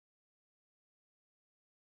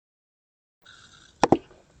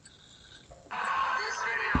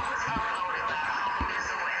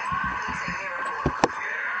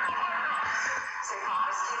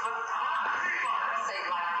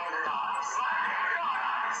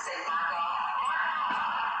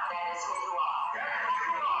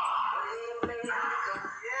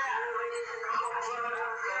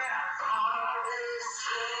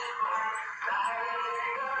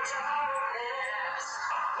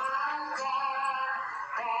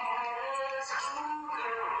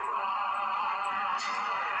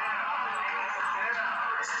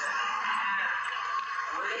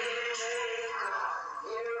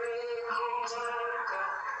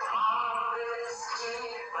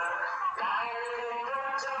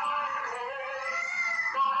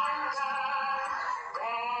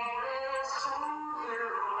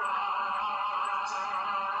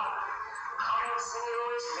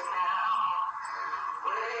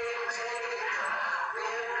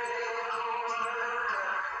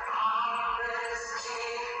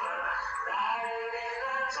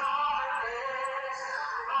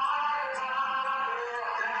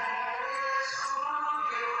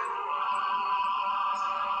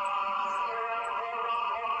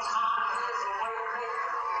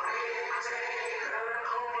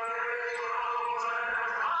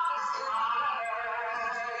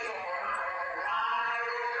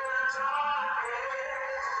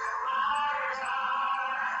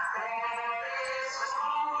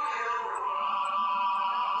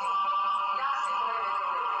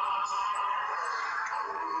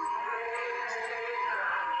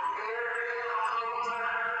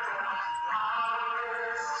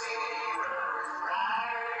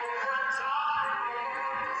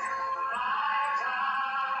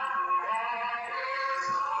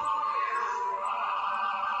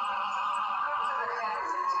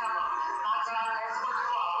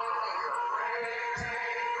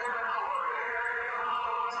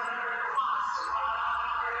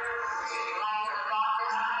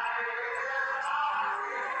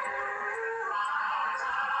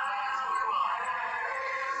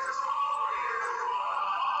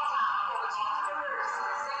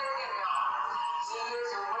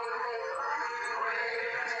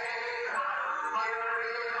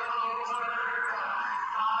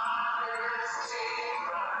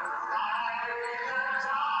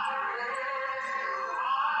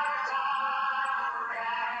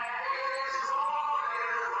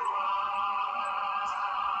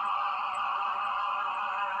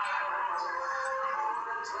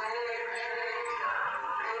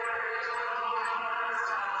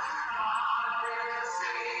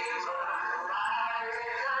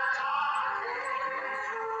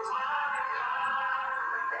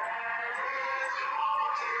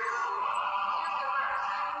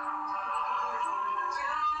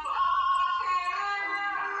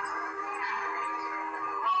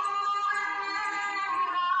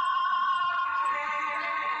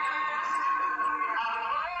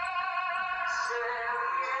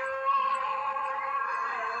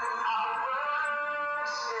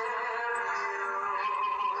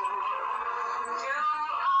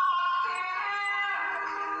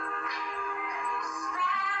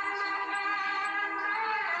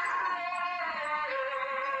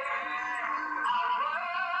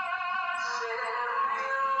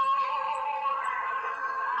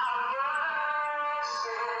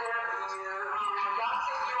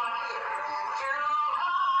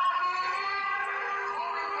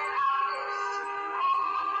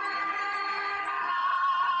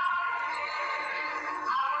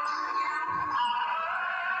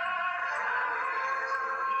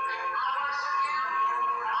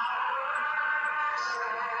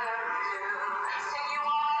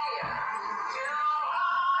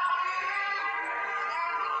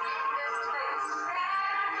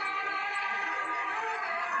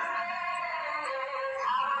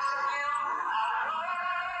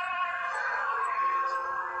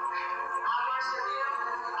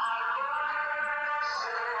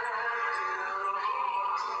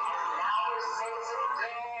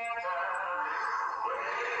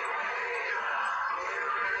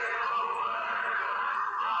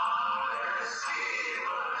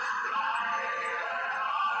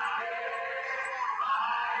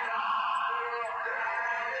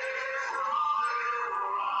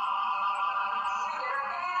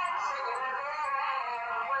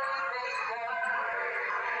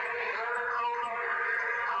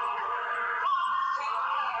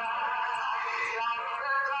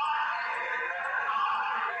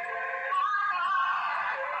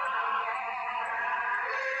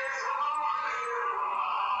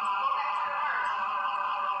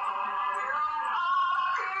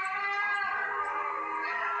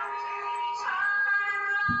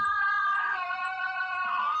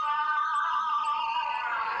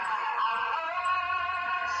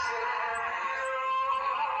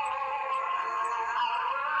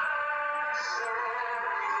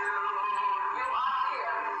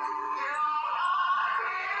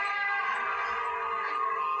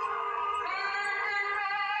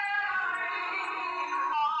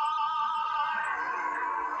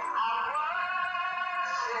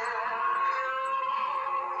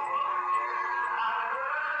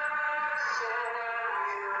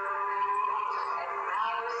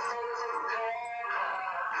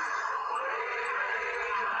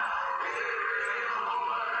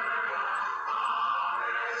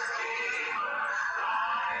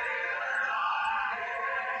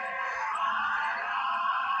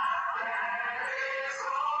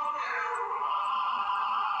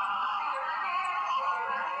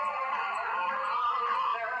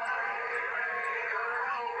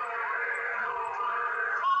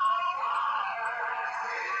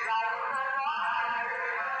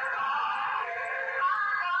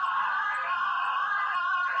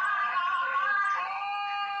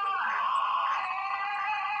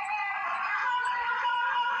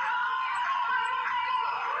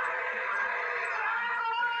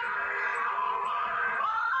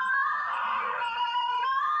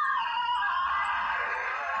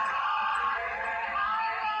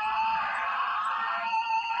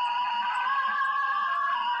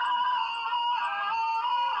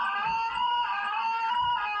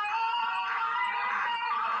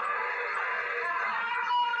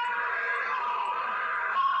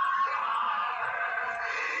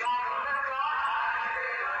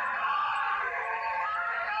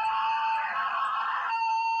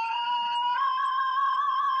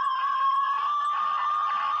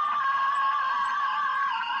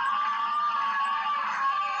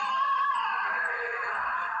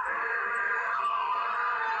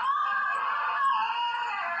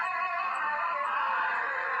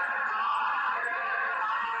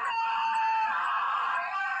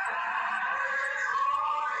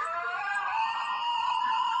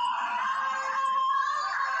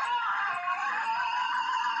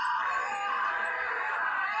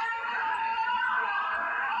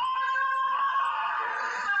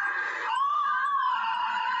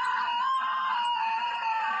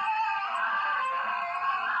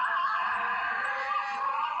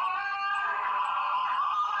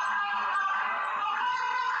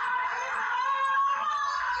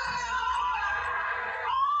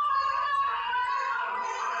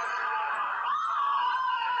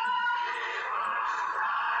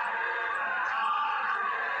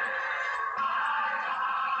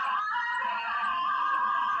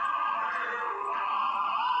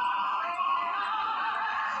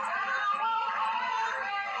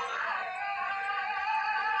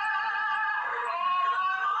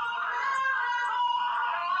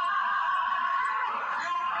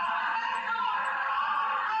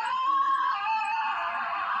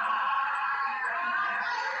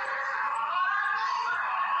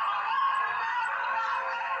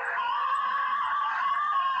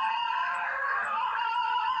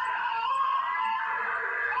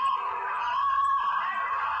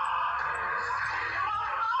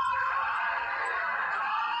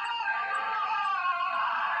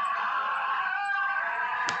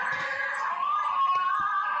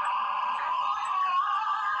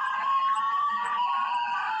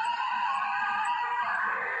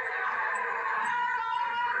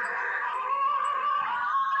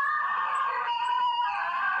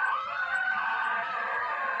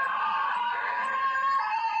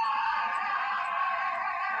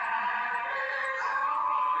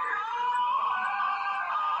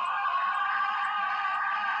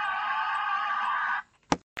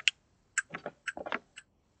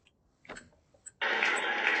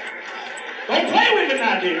 Don't play with me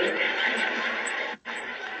now, dear.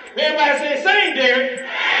 Everybody say, sing, dear.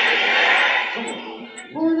 Come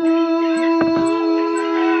on.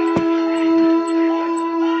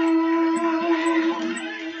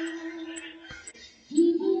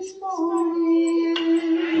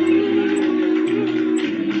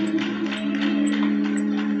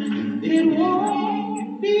 It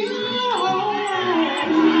won't be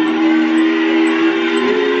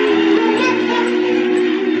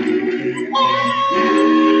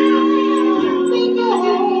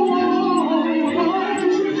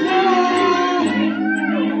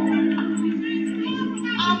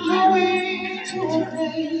I'm going to a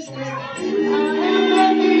place that I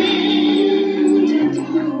have nothing to do.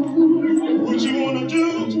 What you wanna do?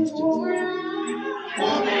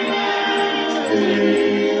 Walk around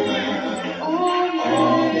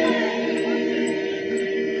all day.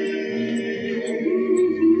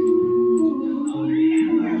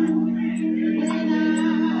 When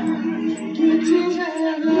I get to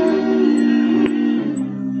heaven,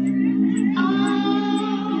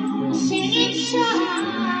 I'll sing it shout.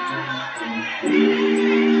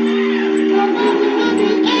 I'm not gonna be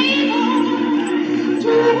able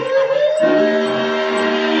to.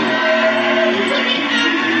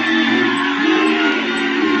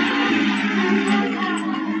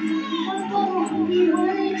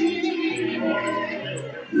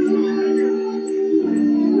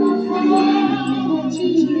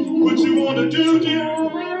 What you want to do, dear?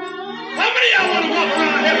 How many of y'all want to walk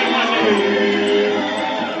around heaven one day?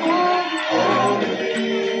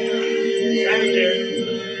 Sing it.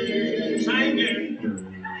 Sing it.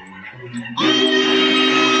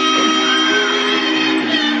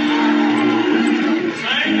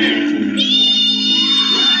 Sing it.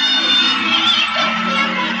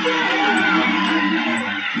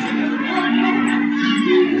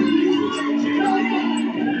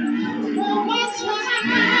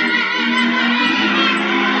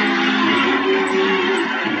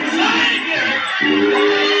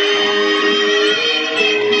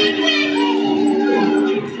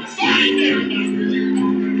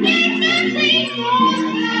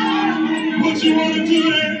 What you want to do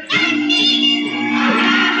there?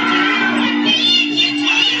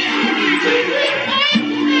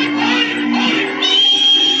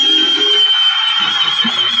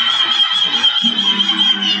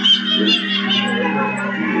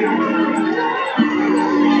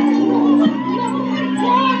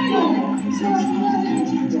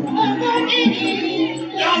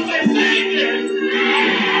 Y'all say sing it.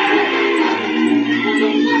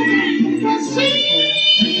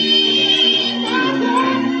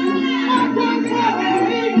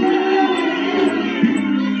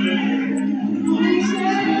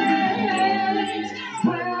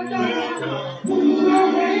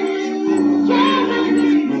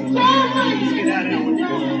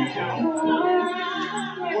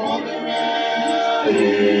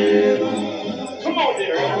 Come on,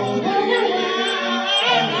 dear.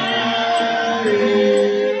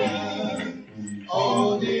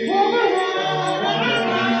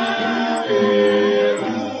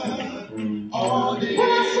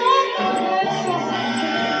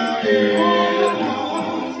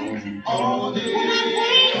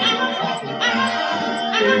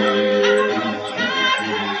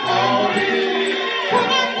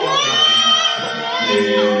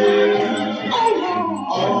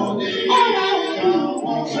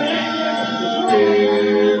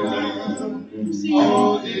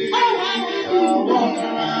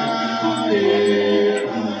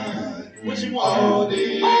 What you want?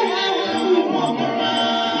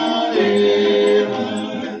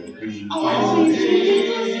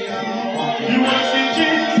 You want to see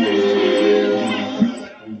Jesus?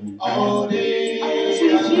 All day. I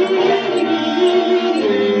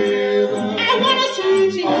want to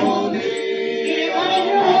see Jesus. All day. Anybody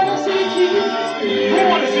want to see Jesus? Who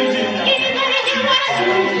want to see Jesus? Anybody here want to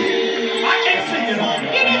see Jesus? I can't sing it all.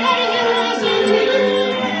 Anybody here want to see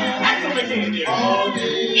Jesus? Ask them again, dear. All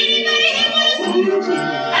day. Anybody here want to see Jesus?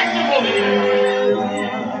 Ask them over here.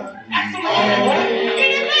 Ask them again, boy.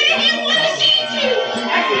 Anybody here want to see Jesus?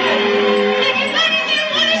 Ask them over here. Anybody here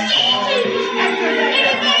want to see Jesus? Ask them again.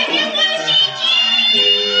 Anybody here want to see Jesus?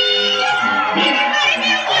 Anybody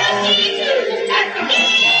here want to see Jesus? Ask them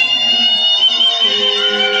again.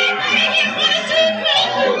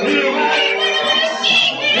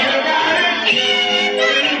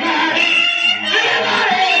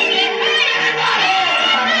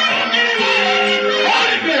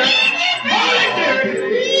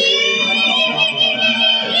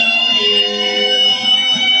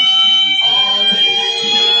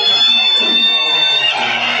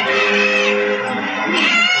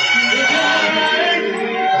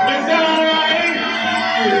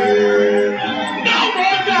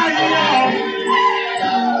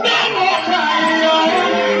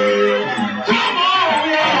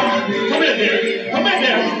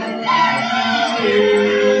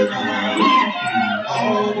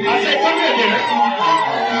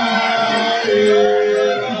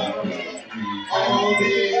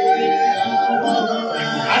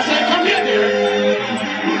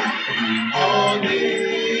 I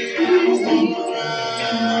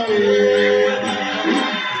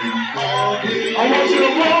want you to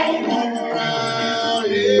walk.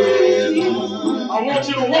 I want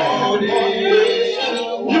you to walk.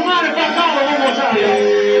 You mind if I call her one more time, y'all?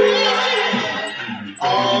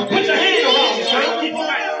 Put your hand around me, son. Keep it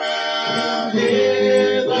back.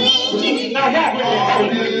 Now walk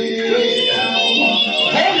with me.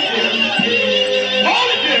 Hold it there. Hold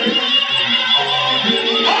it there.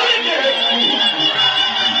 Hold it there.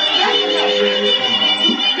 That's enough, man.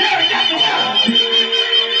 There, that's enough.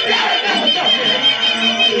 There, that's enough, man.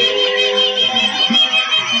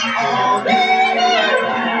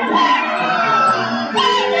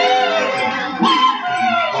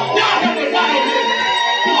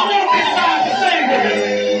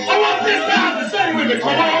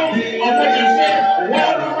 Come on, I want you to say,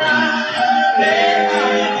 walk around.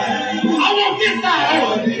 I want this side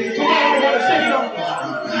on. Come on, I want to say something.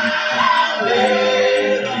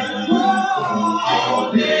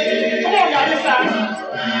 Come on, y'all, this side.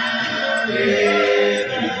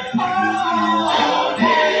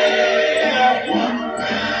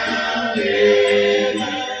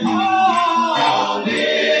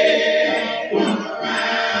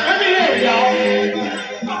 Let me hear it, y'all.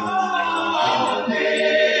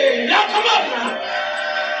 Y'all come up now.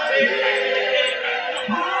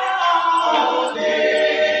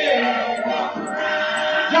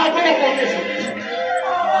 Y'all go up on this one.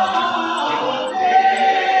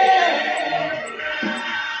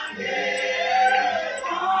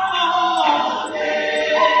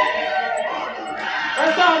 That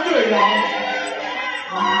sounds good, y'all.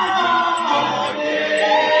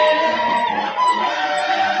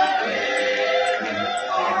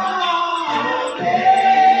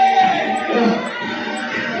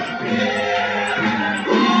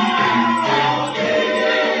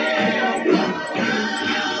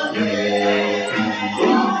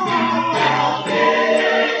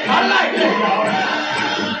 I like that, y'all.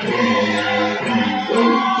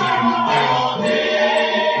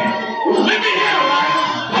 Let me hear it, right?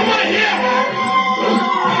 I want to hear it, right?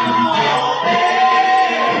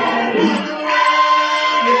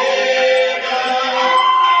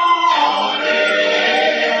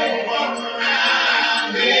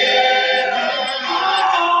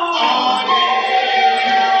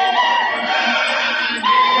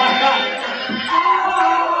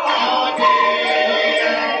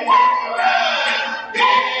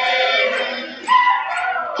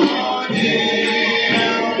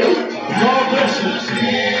 God bless you.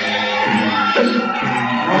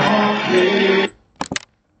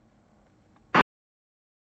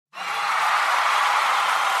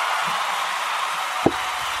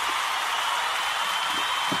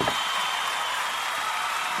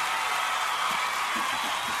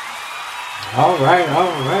 All right.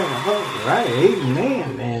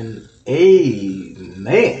 Amen and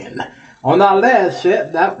amen. On our last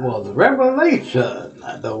set, that was Revelation,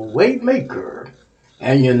 the Waymaker,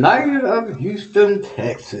 and United of Houston,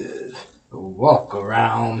 Texas. Walk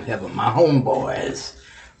around heaven, my homeboys.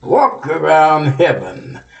 Walk around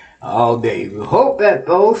heaven all day. We hope that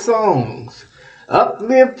those songs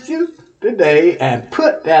uplift you today and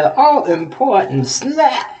put that all-important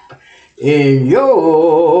snap in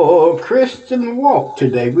your Christian walk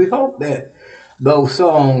today. We hope that those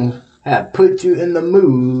songs have put you in the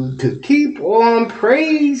mood to keep on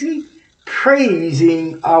praising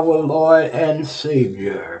our Lord and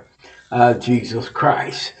Savior, Jesus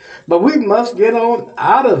Christ. But we must get on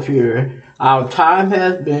out of here. Our time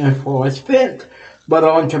has been forespent. But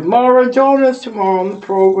on tomorrow, join us tomorrow on the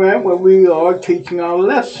program where we are teaching our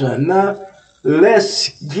lesson. Let's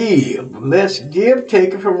give. Let's give.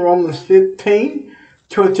 Take it from Romans 15,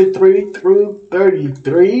 23 through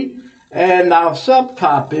 33. And our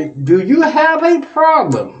subtopic, do you have a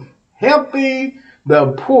problem helping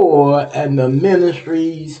the poor and the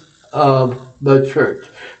ministries of the church?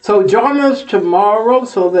 So join us tomorrow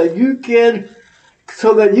so that you can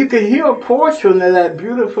hear a portion of that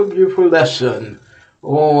beautiful, beautiful lesson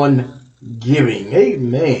on giving.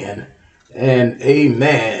 Amen and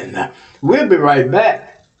amen. We'll be right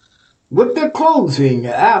back with the closing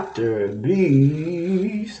after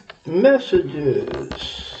these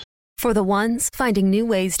messages. For the ones finding new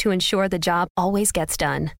ways to ensure the job always gets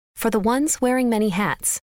done. For the ones wearing many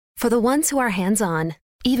hats. For the ones who are hands-on,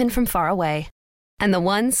 even from far away. And the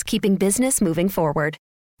ones keeping business moving forward.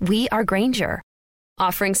 We are Grainger,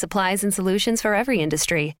 offering supplies and solutions for every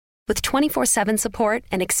industry, with 24/7 support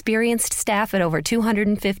and experienced staff at over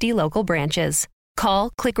 250 local branches.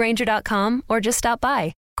 Call, clickgrainger.com, or just stop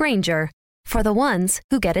by. Grainger, for the ones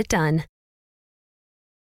who get it done.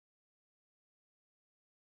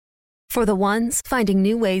 For the ones finding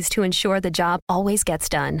new ways to ensure the job always gets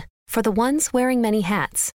done. For the ones wearing many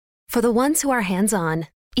hats. For the ones who are hands-on,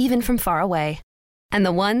 even from far away. And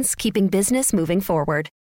the ones keeping business moving forward.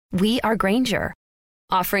 We are Grainger,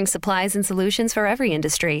 offering supplies and solutions for every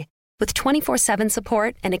industry, with 24/7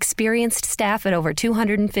 support and experienced staff at over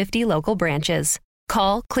 250 local branches.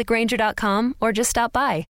 Call, clickgrainger.com, or just stop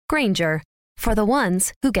by. Grainger, for the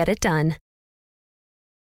ones who get it done.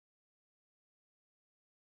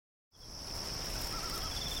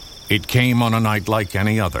 It came on a night like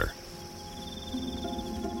any other,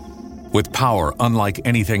 with power unlike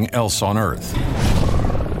anything else on Earth.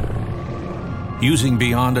 Using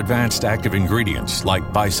beyond advanced active ingredients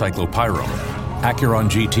like bicyclopyrrole, Acuron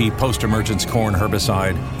GT post-emergence corn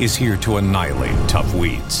herbicide is here to annihilate tough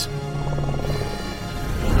weeds.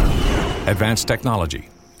 Advanced technology,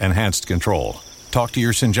 enhanced control. Talk to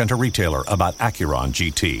your Syngenta retailer about Acuron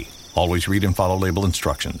GT. Always read and follow label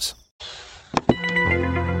instructions.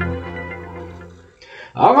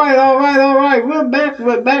 All right. We're back,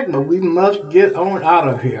 but we must get on out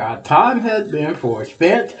of here. Our time has been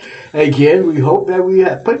forspent. Again, we hope that we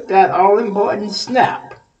have put that all-important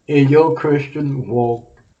snap in your Christian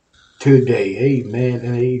walk today. Amen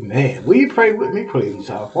and amen. We pray with me, please.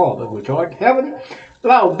 Our Father, which art in heaven,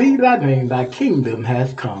 hallowed be thy name, thy kingdom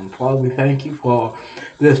has come. Father, we thank you for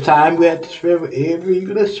this time we have to spend with every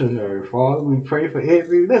listener. Father, we pray for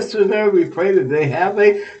every listener. We pray that they have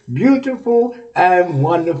a beautiful and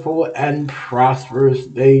wonderful and prosperous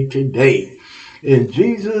day today. In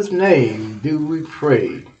Jesus' name do we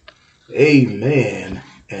pray. Amen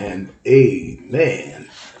and amen.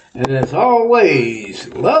 And as always,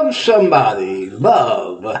 love somebody,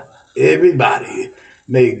 love everybody.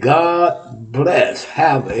 May God bless.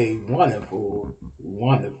 Have a wonderful,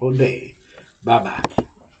 wonderful day. Bye-bye.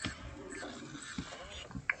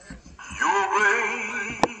 Your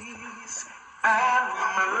grace and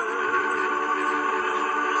mercy brought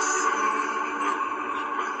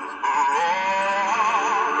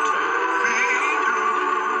me through.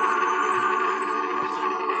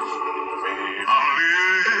 I'm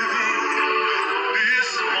living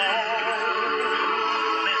this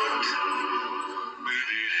moment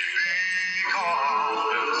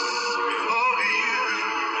because of you.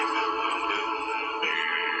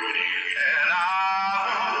 And I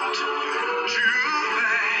want to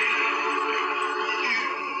thank you.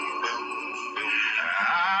 I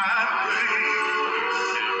praise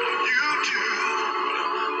you too.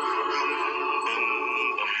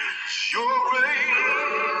 Your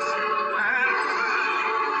grace and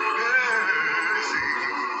mercy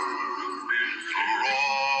brought me through.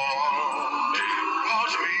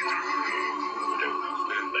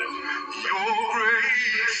 Your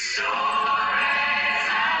grace.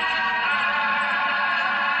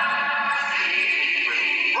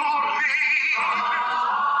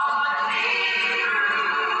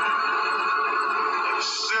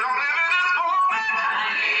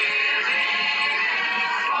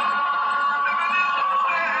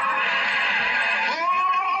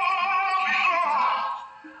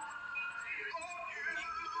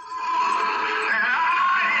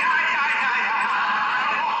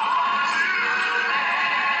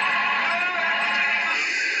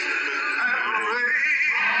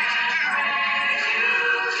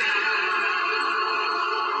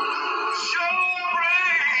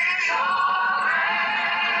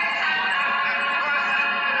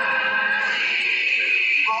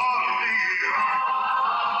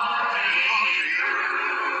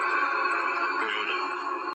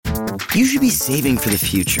 You should be saving for the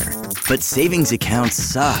future, but savings accounts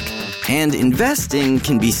suck, and investing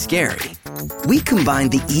can be scary. We combine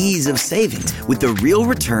the ease of savings with the real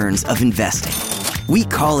returns of investing. We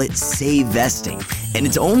call it Save Vesting, and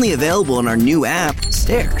it's only available in our new app,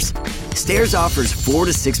 Stairs. Stairs offers 4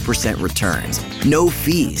 to 6% returns, no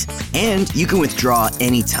fees, and you can withdraw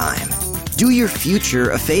anytime. Do your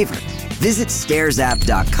future a favor. Visit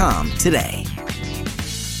StairsApp.com today.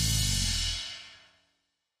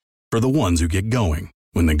 For the ones who get going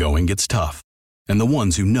when the going gets tough, and the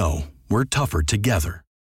ones who know we're tougher together.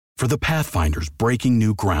 For the Pathfinders breaking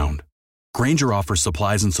new ground, Grainger offers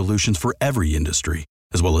supplies and solutions for every industry,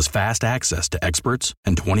 as well as fast access to experts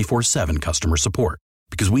and 24/7 customer support.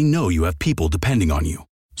 Because we know you have people depending on you,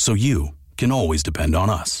 so you can always depend on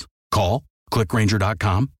us. Call, click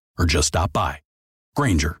Grainger.com, or just stop by.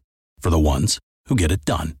 Grainger, for the ones who get it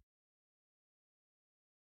done.